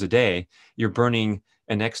 24 hours a day, you're burning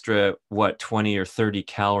an extra, 20 or 30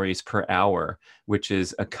 calories per hour, which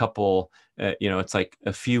is a couple, it's like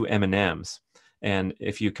a few M&Ms. And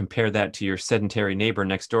if you compare that to your sedentary neighbor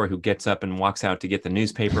next door who gets up and walks out to get the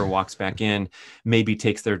newspaper, walks back in, maybe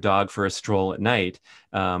takes their dog for a stroll at night,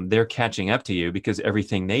 they're catching up to you because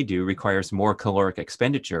everything they do requires more caloric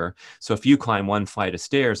expenditure. So if you climb one flight of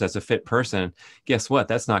stairs as a fit person, guess what?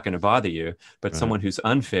 That's not going to bother you. But someone who's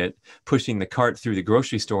unfit, pushing the cart through the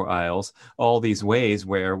grocery store aisles, all these ways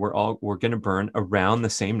where we're going to burn around the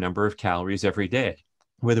same number of calories every day,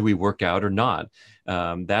 whether we work out or not.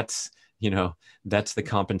 That's the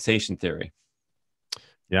compensation theory.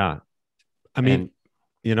 Yeah. I mean,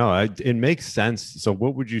 it makes sense. So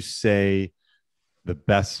what would you say the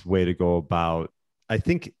best way to go about, I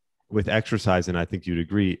think with exercise, and I think you'd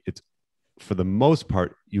agree, it's for the most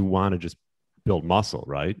part, you want to just build muscle,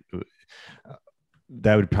 right?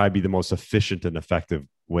 That would probably be the most efficient and effective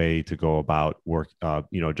way to go about work.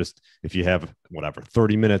 Just if you have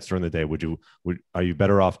 30 minutes during the day, are you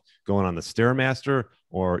better off going on the Stairmaster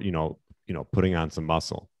or, putting on some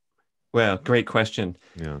muscle? Well, great question.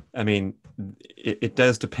 Yeah. I mean, it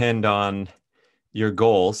does depend on your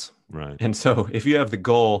goals. Right. And so if you have the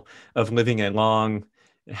goal of living a long,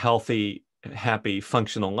 healthy, happy,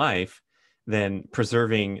 functional life, then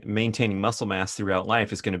maintaining muscle mass throughout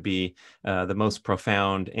life is going to be the most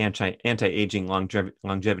profound anti-aging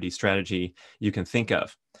longevity strategy you can think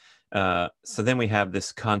of. So then we have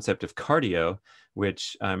this concept of cardio,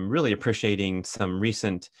 which I'm really appreciating some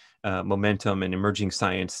recent momentum and emerging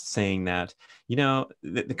science saying that,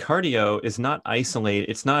 the cardio is not isolated.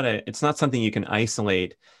 It's not something you can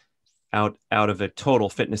isolate out of a total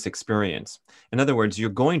fitness experience. In other words, you're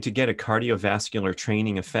going to get a cardiovascular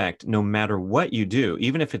training effect no matter what you do,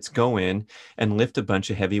 even if it's go in and lift a bunch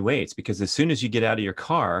of heavy weights, because as soon as you get out of your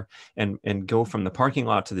car and go from the parking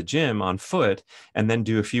lot to the gym on foot and then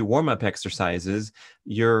do a few warm-up exercises,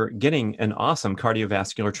 you're getting an awesome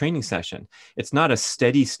cardiovascular training session. It's not a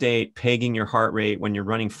steady state pegging your heart rate when you're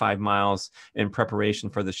running 5 miles in preparation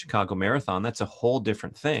for the Chicago Marathon. That's a whole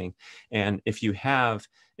different thing. And if you have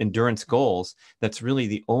endurance goals, that's really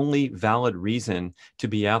the only valid reason to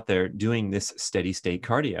be out there doing this steady state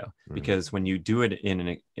cardio. Because when you do it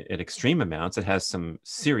at extreme amounts, it has some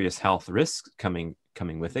serious health risks coming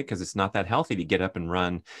with it, because it's not that healthy to get up and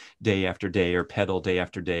run day after day or pedal day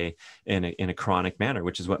after day in a chronic manner,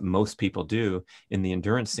 which is what most people do in the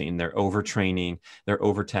endurance scene. They're overtraining, they're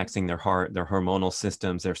overtaxing their heart, their hormonal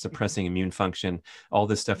systems, they're suppressing immune function, all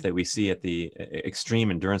this stuff that we see at the extreme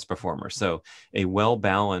endurance performer. So a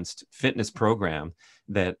well-balanced fitness program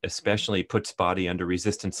that especially puts body under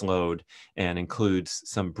resistance load and includes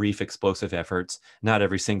some brief explosive efforts, not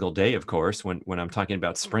every single day, of course. When I'm talking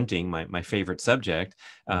about sprinting, my favorite subject,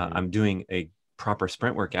 I'm doing a proper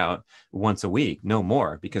sprint workout once a week, no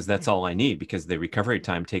more, because that's all I need, because the recovery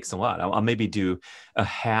time takes a lot. I'll maybe do a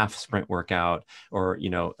half sprint workout or,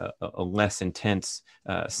 a less intense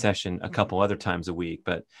session a couple other times a week.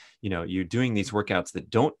 But, you're doing these workouts that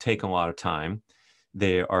don't take a lot of time.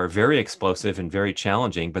 They are very explosive and very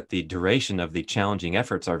challenging, but the duration of the challenging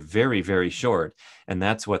efforts are very, very short. And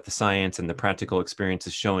that's what the science and the practical experience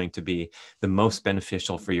is showing to be the most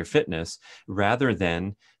beneficial for your fitness, rather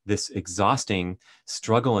than this exhausting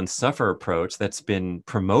struggle and suffer approach that's been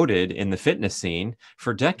promoted in the fitness scene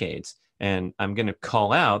for decades. And I'm going to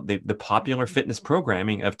call out the popular fitness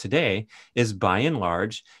programming of today is by and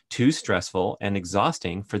large too stressful and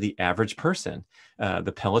exhausting for the average person.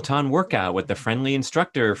 The Peloton workout with the friendly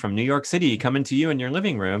instructor from New York City coming to you in your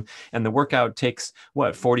living room, and the workout takes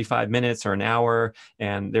 45 minutes or an hour,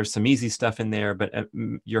 and there's some easy stuff in there, but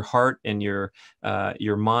your heart and your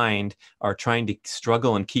mind are trying to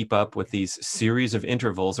struggle and keep up with these series of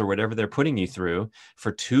intervals or whatever they're putting you through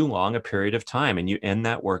for too long a period of time, and you end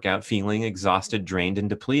that workout feeling exhausted, drained, and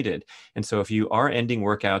depleted. And so if you are ending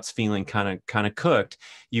workouts feeling kind of cooked,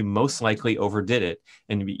 you most likely overdid it,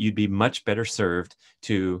 and you'd be much better served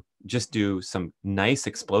to just do some nice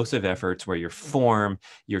explosive efforts where your form,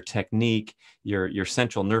 your technique, your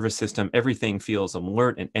central nervous system, everything feels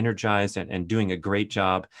alert and energized and doing a great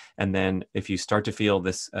job. And then if you start to feel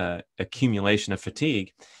this accumulation of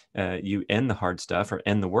fatigue, you end the hard stuff or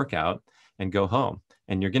end the workout and go home.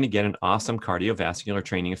 and you're going to get an awesome cardiovascular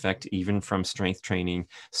training effect, even from strength training,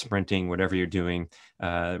 sprinting, whatever you're doing.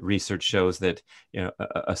 Research shows that,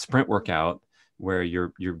 a sprint workout where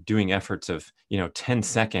you're doing efforts of 10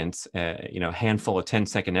 seconds, a handful of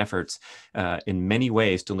 10-second efforts, in many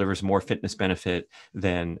ways delivers more fitness benefit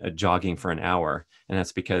than jogging for an hour. And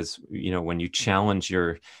that's because when you challenge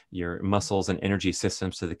your muscles and energy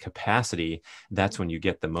systems to the capacity, that's when you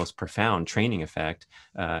get the most profound training effect,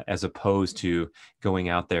 as opposed to going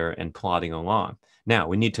out there and plodding along. Now,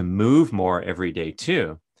 we need to move more every day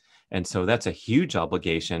too. And so that's a huge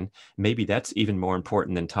obligation. Maybe that's even more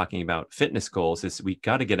important than talking about fitness goals, is we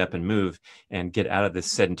got to get up and move and get out of this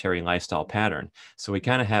sedentary lifestyle pattern. So we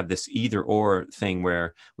kind of have this either or thing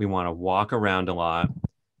where we want to walk around a lot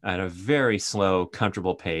at a very slow,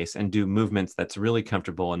 comfortable pace and do movements that's really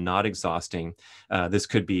comfortable and not exhausting. This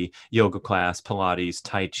could be yoga class, Pilates,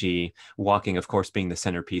 Tai Chi, walking, of course, being the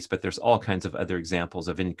centerpiece, but there's all kinds of other examples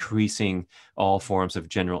of increasing all forms of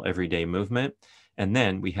general everyday movement. And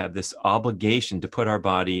then we have this obligation to put our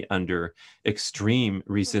body under extreme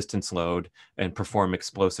resistance load and perform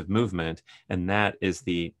explosive movement. And that is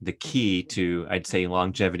the key to, I'd say,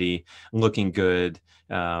 longevity, looking good,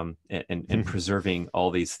 and preserving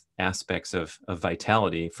all these aspects of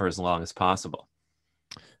vitality for as long as possible.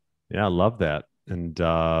 Yeah, I love that. And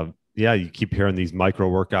yeah, you keep hearing these micro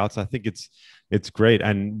workouts. I think it's great.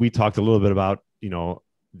 And we talked a little bit about,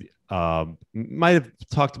 might have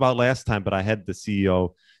talked about last time, but I had the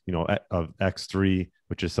CEO, of X3,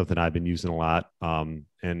 which is something I've been using a lot.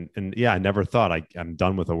 And yeah, I never thought I'm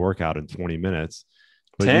done with a workout in 20 minutes.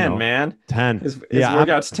 But, 10, man. 10. His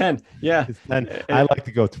workout's 10. Yeah. It's 10. I like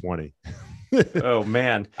to go 20. Oh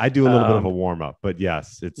man. I do a little bit of a warm up, but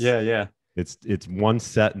yes, it's one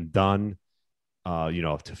set and done,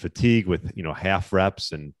 to fatigue with, half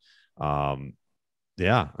reps. And,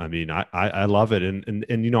 yeah, I mean, I love it.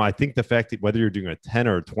 And, I think the fact that whether you're doing a 10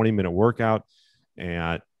 or a 20-minute workout,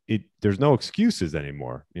 and there's no excuses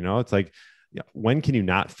anymore. It's like, when can you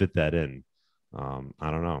not fit that in?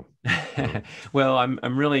 I don't know. Well,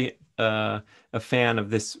 I'm really a fan of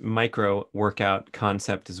this micro workout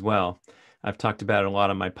concept as well. I've talked about it a lot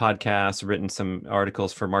on my podcast, written some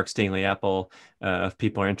articles for Mark's Daily Apple. If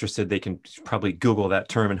people are interested, they can probably Google that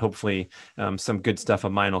term, and hopefully some good stuff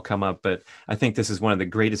of mine will come up. But I think this is one of the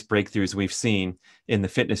greatest breakthroughs we've seen in the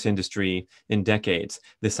fitness industry in decades.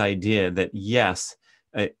 This idea that, yes,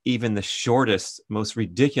 even the shortest, most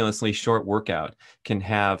ridiculously short workout can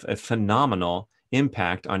have a phenomenal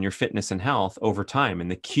impact on your fitness and health over time.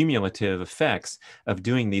 And the cumulative effects of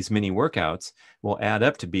doing these mini workouts will add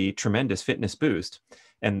up to be tremendous fitness boost.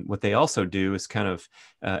 And what they also do is kind of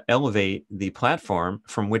elevate the platform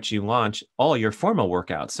from which you launch all your formal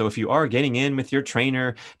workouts. So if you are getting in with your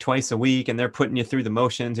trainer twice a week and they're putting you through the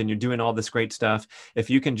motions and you're doing all this great stuff, if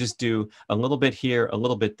you can just do a little bit here, a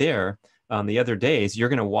little bit there, on the other days, you're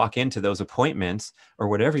going to walk into those appointments or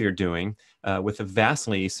whatever you're doing with a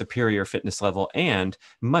vastly superior fitness level and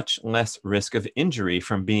much less risk of injury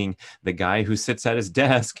from being the guy who sits at his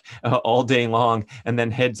desk all day long and then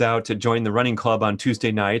heads out to join the running club on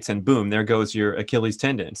Tuesday nights, and boom, there goes your Achilles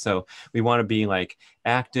tendon. So we want to be like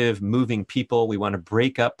active, moving people. We want to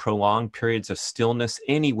break up prolonged periods of stillness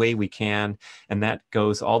any way we can. And that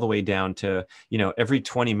goes all the way down to, every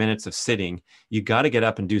 20 minutes of sitting, you got to get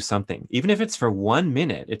up and do something. Even if it's for 1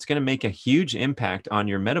 minute, it's going to make a huge impact on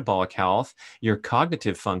your metabolic health, your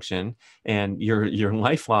cognitive function, and your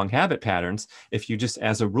lifelong habit patterns if you just,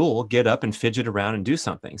 as a rule, get up and fidget around and do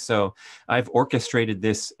something. So I've orchestrated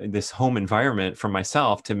this home environment for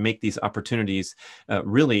myself to make these opportunities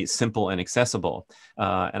really simple and accessible.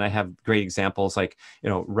 And I have great examples like,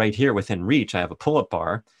 right here within reach, I have a pull-up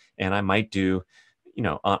bar, and I might do,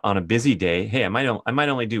 on a busy day, hey, I might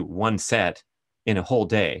only do one set in a whole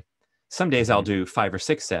day. Some days I'll do 5 or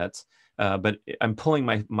 6 sets, but I'm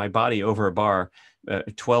pulling my body over a bar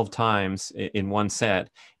 12 times in one set.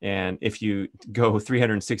 And if you go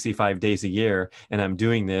 365 days a year and I'm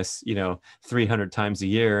doing this, 300 times a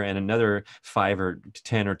year, and another 5 or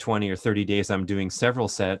 10 or 20 or 30 days I'm doing several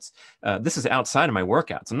sets, this is outside of my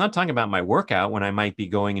workouts. I'm not talking about my workout when I might be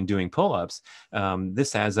going and doing pull-ups.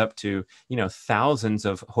 This adds up to, thousands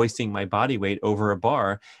of hoisting my body weight over a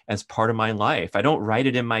bar as part of my life. I don't write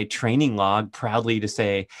it in my training log proudly to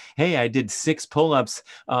say, hey, I did 6 pull-ups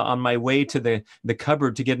on my way to the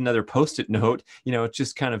cupboard to get another Post-it note. It's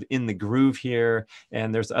just kind of in the groove here.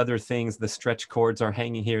 And there's other things. The stretch cords are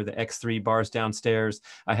hanging here, the X3 bars downstairs.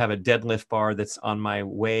 I have a deadlift bar that's on my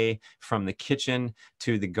way from the kitchen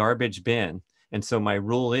to the garbage bin. And so my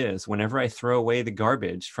rule is whenever I throw away the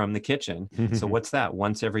garbage from the kitchen, so what's that?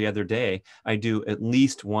 Once every other day, I do at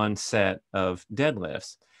least one set of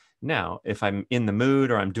deadlifts. Now, if I'm in the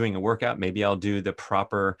mood or I'm doing a workout, maybe I'll do the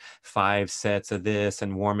proper 5 sets of this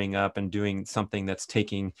and warming up and doing something that's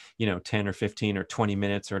taking, 10 or 15 or 20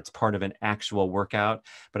 minutes, or it's part of an actual workout.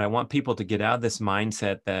 But I want people to get out of this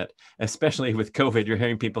mindset that, especially with COVID, you're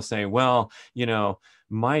hearing people say, well,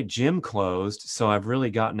 my gym closed, so I've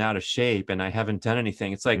really gotten out of shape and I haven't done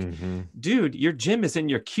anything. It's like, dude, your gym is in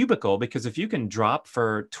your cubicle, because if you can drop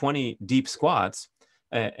for 20 deep squats,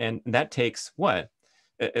 and that takes what?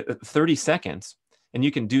 30 seconds, and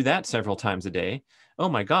you can do that several times a day. Oh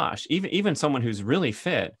my gosh, even someone who's really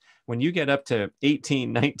fit, when you get up to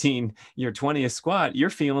 18, 19, your 20th squat,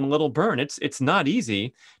 you're feeling a little burn. It's not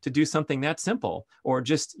easy to do something that simple. Or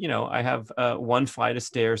just, I have one flight of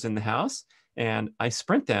stairs in the house, and I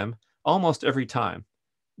sprint them almost every time,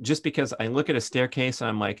 just because I look at a staircase and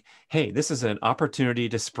I'm like, hey, this is an opportunity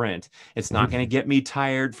to sprint. It's not going to get me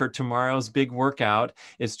tired for tomorrow's big workout.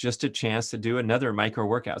 It's just a chance to do another micro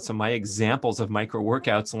workout. So my examples of micro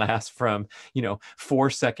workouts last from, 4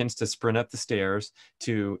 seconds to sprint up the stairs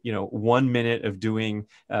to, 1 minute of doing,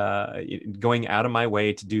 going out of my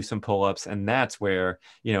way to do some pull-ups. And that's where,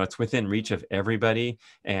 it's within reach of everybody.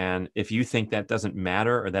 And if you think that doesn't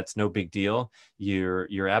matter or that's no big deal, you're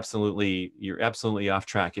absolutely off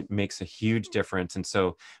track. It makes a huge difference. And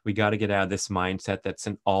so we got to get out of this mindset that's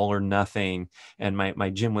an all or nothing. And my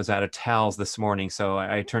gym was out of towels this morning, so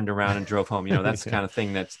I turned around and drove home. That's the kind of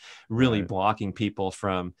thing that's really blocking people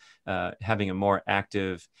from having a more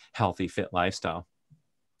active, healthy, fit lifestyle.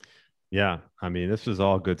 Yeah. I mean, this was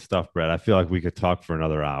all good stuff, Brett. I feel like we could talk for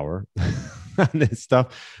another hour on this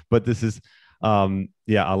stuff, but this is, a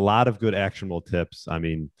lot of good actionable tips. I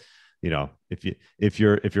mean, if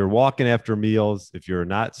you're walking after meals, if you're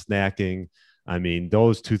not snacking, I mean,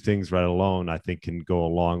 those two things right alone, I think can go a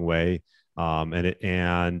long way.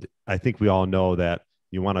 And I think we all know that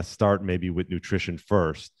you want to start maybe with nutrition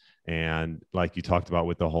first. And like you talked about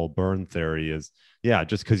with the whole burn theory is,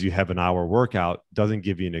 just because you have an hour workout doesn't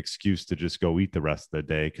give you an excuse to just go eat the rest of the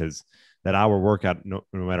day, because that hour workout, no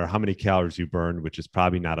matter how many calories you burn, which is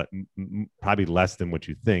probably probably less than what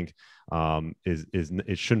you think,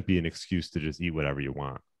 it shouldn't be an excuse to just eat whatever you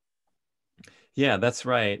want. Yeah, that's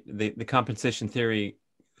right. The compensation theory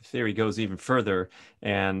goes even further,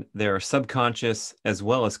 and there are subconscious as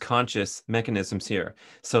well as conscious mechanisms here.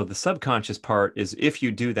 So the subconscious part is, if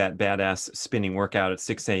you do that badass spinning workout at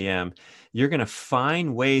 6 a.m., you're going to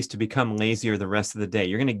find ways to become lazier the rest of the day.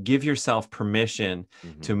 You're going to give yourself permission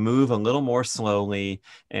to move a little more slowly,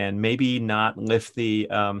 and maybe not lift the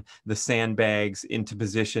sandbags into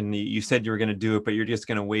position. You said you were going to do it, but you're just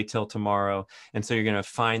going to wait till tomorrow. And so you're going to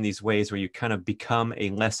find these ways where you kind of become a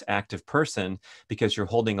less active person, because you're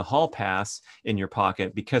holding a hall pass in your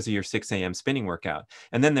pocket because of your 6 a.m. spinning workout.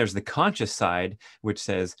 And then there's the conscious side, which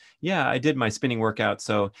says, yeah, I did my spinning workout,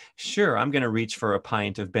 so sure, I'm going to reach for a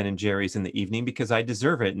pint of Ben & Jerry's in the evening because I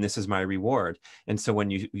deserve it, and this is my reward. And so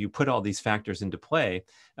when you put all these factors into play,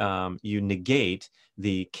 you negate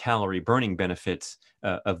the calorie burning benefits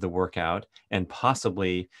of the workout. And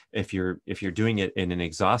possibly, if you're doing it in an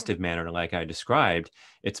exhaustive manner like I described,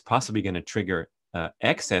 it's possibly going to trigger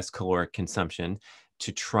excess caloric consumption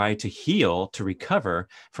to try to heal, to recover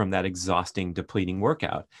from that exhausting, depleting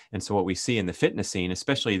workout. And so what we see in the fitness scene,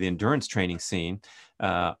 especially the endurance training scene,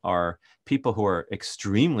 are people who are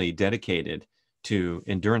extremely dedicated to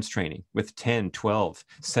endurance training with 10, 12,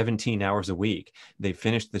 17 hours a week. They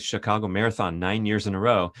finished the Chicago Marathon 9 years in a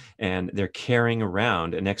row, and they're carrying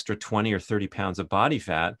around an extra 20 or 30 pounds of body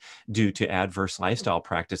fat due to adverse lifestyle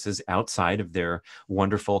practices outside of their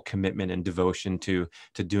wonderful commitment and devotion to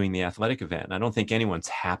doing the athletic event. And I don't think anyone's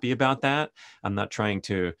happy about that. I'm not trying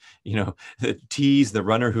to, tease the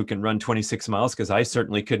runner who can run 26 miles, because I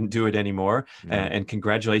certainly couldn't do it anymore. And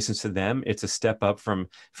congratulations to them. It's a step up from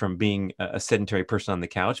being a sedentary person on the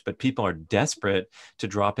couch. But people are desperate to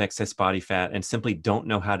drop excess body fat and simply don't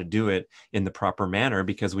know how to do it in the proper manner,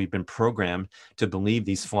 because we've been programmed to believe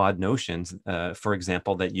these flawed notions. For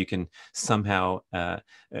example, that you can somehow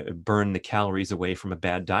burn the calories away from a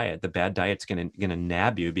bad diet. The bad diet's going to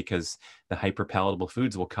nab you, because the hyperpalatable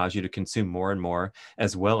foods will cause you to consume more and more,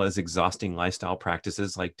 as well as exhausting lifestyle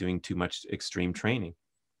practices like doing too much extreme training.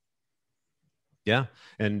 Yeah.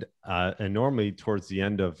 And normally towards the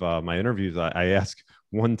end of my interviews, I ask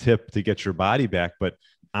one tip to get your body back. But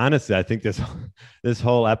honestly, I think this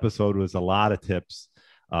whole episode was a lot of tips.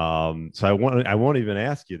 So I won't even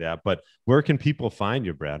ask you that. But where can people find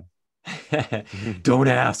you, Brad? Don't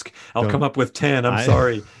ask. I'll come up with 10. I'm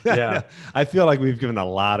sorry. Yeah. I feel like we've given a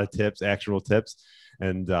lot of tips, actual tips,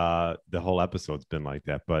 and the whole episode's been like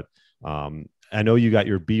that. But I know you got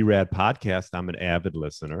your B-Rad podcast. I'm an avid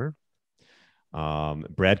listener.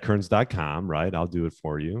 BradKearns.com, right? I'll do it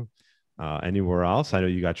for you. Anywhere else? I know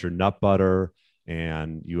you got your nut butter,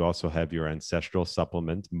 and you also have your ancestral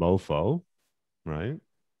supplement, Mofo, right?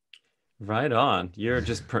 Right on. You're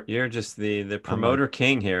just the promoter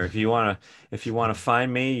king here. If you want to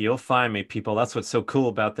find me, you'll find me, people. That's what's so cool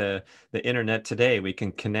about the internet today. We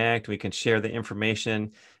can connect, we can share the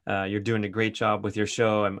information. You're doing a great job with your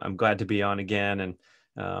show. I'm glad to be on again.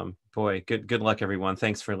 And boy, good luck, everyone.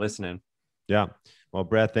 Thanks for listening. Yeah. Well,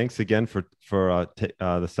 Brad, thanks again for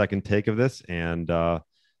the second take of this. And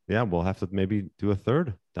yeah, we'll have to maybe do a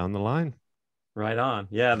third down the line. Right on.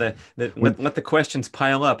 Yeah. Let the questions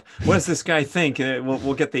pile up. What does this guy think?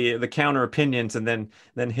 We'll get the counter opinions and then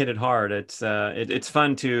hit it hard. It's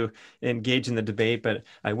fun to engage in the debate, but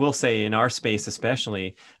I will say in our space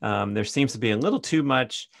especially, there seems to be a little too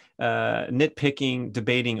much nitpicking,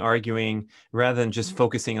 debating, arguing, rather than just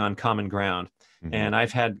focusing on common ground. Mm-hmm. And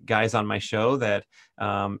I've had guys on my show that,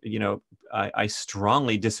 I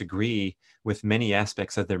strongly disagree with many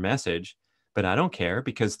aspects of their message, but I don't care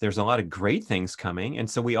because there's a lot of great things coming. And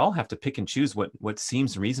so we all have to pick and choose what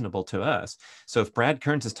seems reasonable to us. So if Brad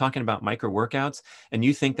Kearns is talking about micro workouts and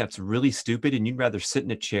you think that's really stupid and you'd rather sit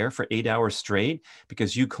in a chair for 8 hours straight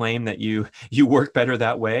because you claim that you work better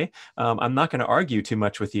that way, I'm not going to argue too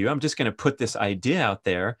much with you. I'm just going to put this idea out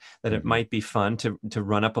there that it might be fun to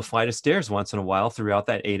run up a flight of stairs once in a while throughout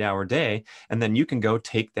that 8-hour day. And then you can go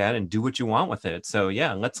take that and do what you want with it. So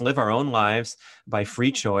yeah, let's live our own lives by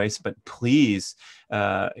free choice, but please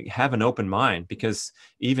have an open mind, because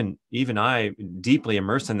even I, deeply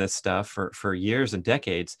immersed in this stuff for years and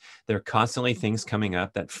decades, there are constantly things coming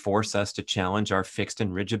up that force us to challenge our fixed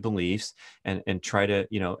and rigid beliefs and try to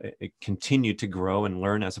continue to grow and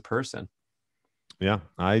learn as a person. Yeah,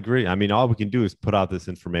 I agree. I mean, all we can do is put out this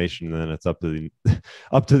information, and then it's up to the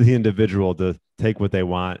individual to take what they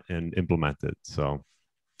want and implement it. So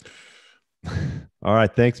all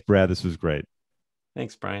right, thanks, Brad. This was great.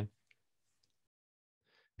 Thanks, Brian.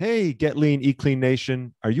 Hey, Get Lean, Eat Clean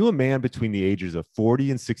Nation. Are you a man between the ages of 40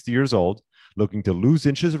 and 60 years old, looking to lose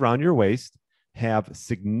inches around your waist, have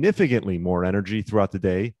significantly more energy throughout the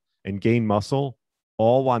day, and gain muscle,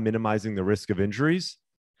 all while minimizing the risk of injuries?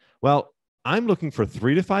 Well, I'm looking for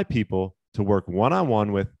 3 to 5 people to work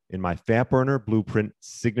one-on-one with in my Fat Burner Blueprint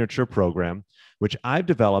Signature program, which I've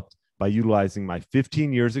developed by utilizing my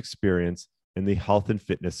 15 years experience in the health and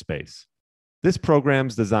fitness space. This program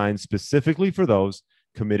is designed specifically for those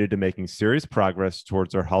committed to making serious progress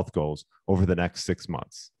towards our health goals over the next 6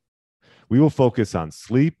 months. We will focus on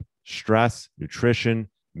sleep, stress, nutrition,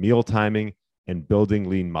 meal timing, and building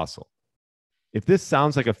lean muscle. If this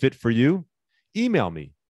sounds like a fit for you, email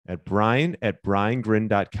me at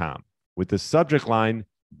brian@briangrin.com with the subject line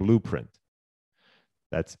Blueprint.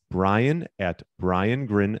 That's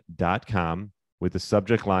brian@briangrin.com with the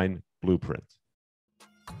subject line Blueprint.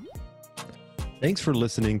 Thanks for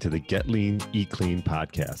listening to the Get Lean, Eat Clean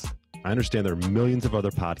podcast. I understand there are millions of other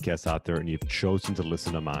podcasts out there, and you've chosen to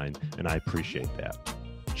listen to mine, and I appreciate that.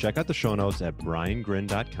 Check out the show notes at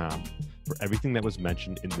briangrin.com for everything that was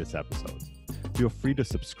mentioned in this episode. Feel free to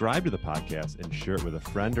subscribe to the podcast and share it with a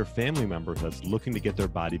friend or family member that's looking to get their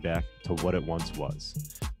body back to what it once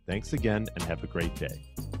was. Thanks again, and have a great day.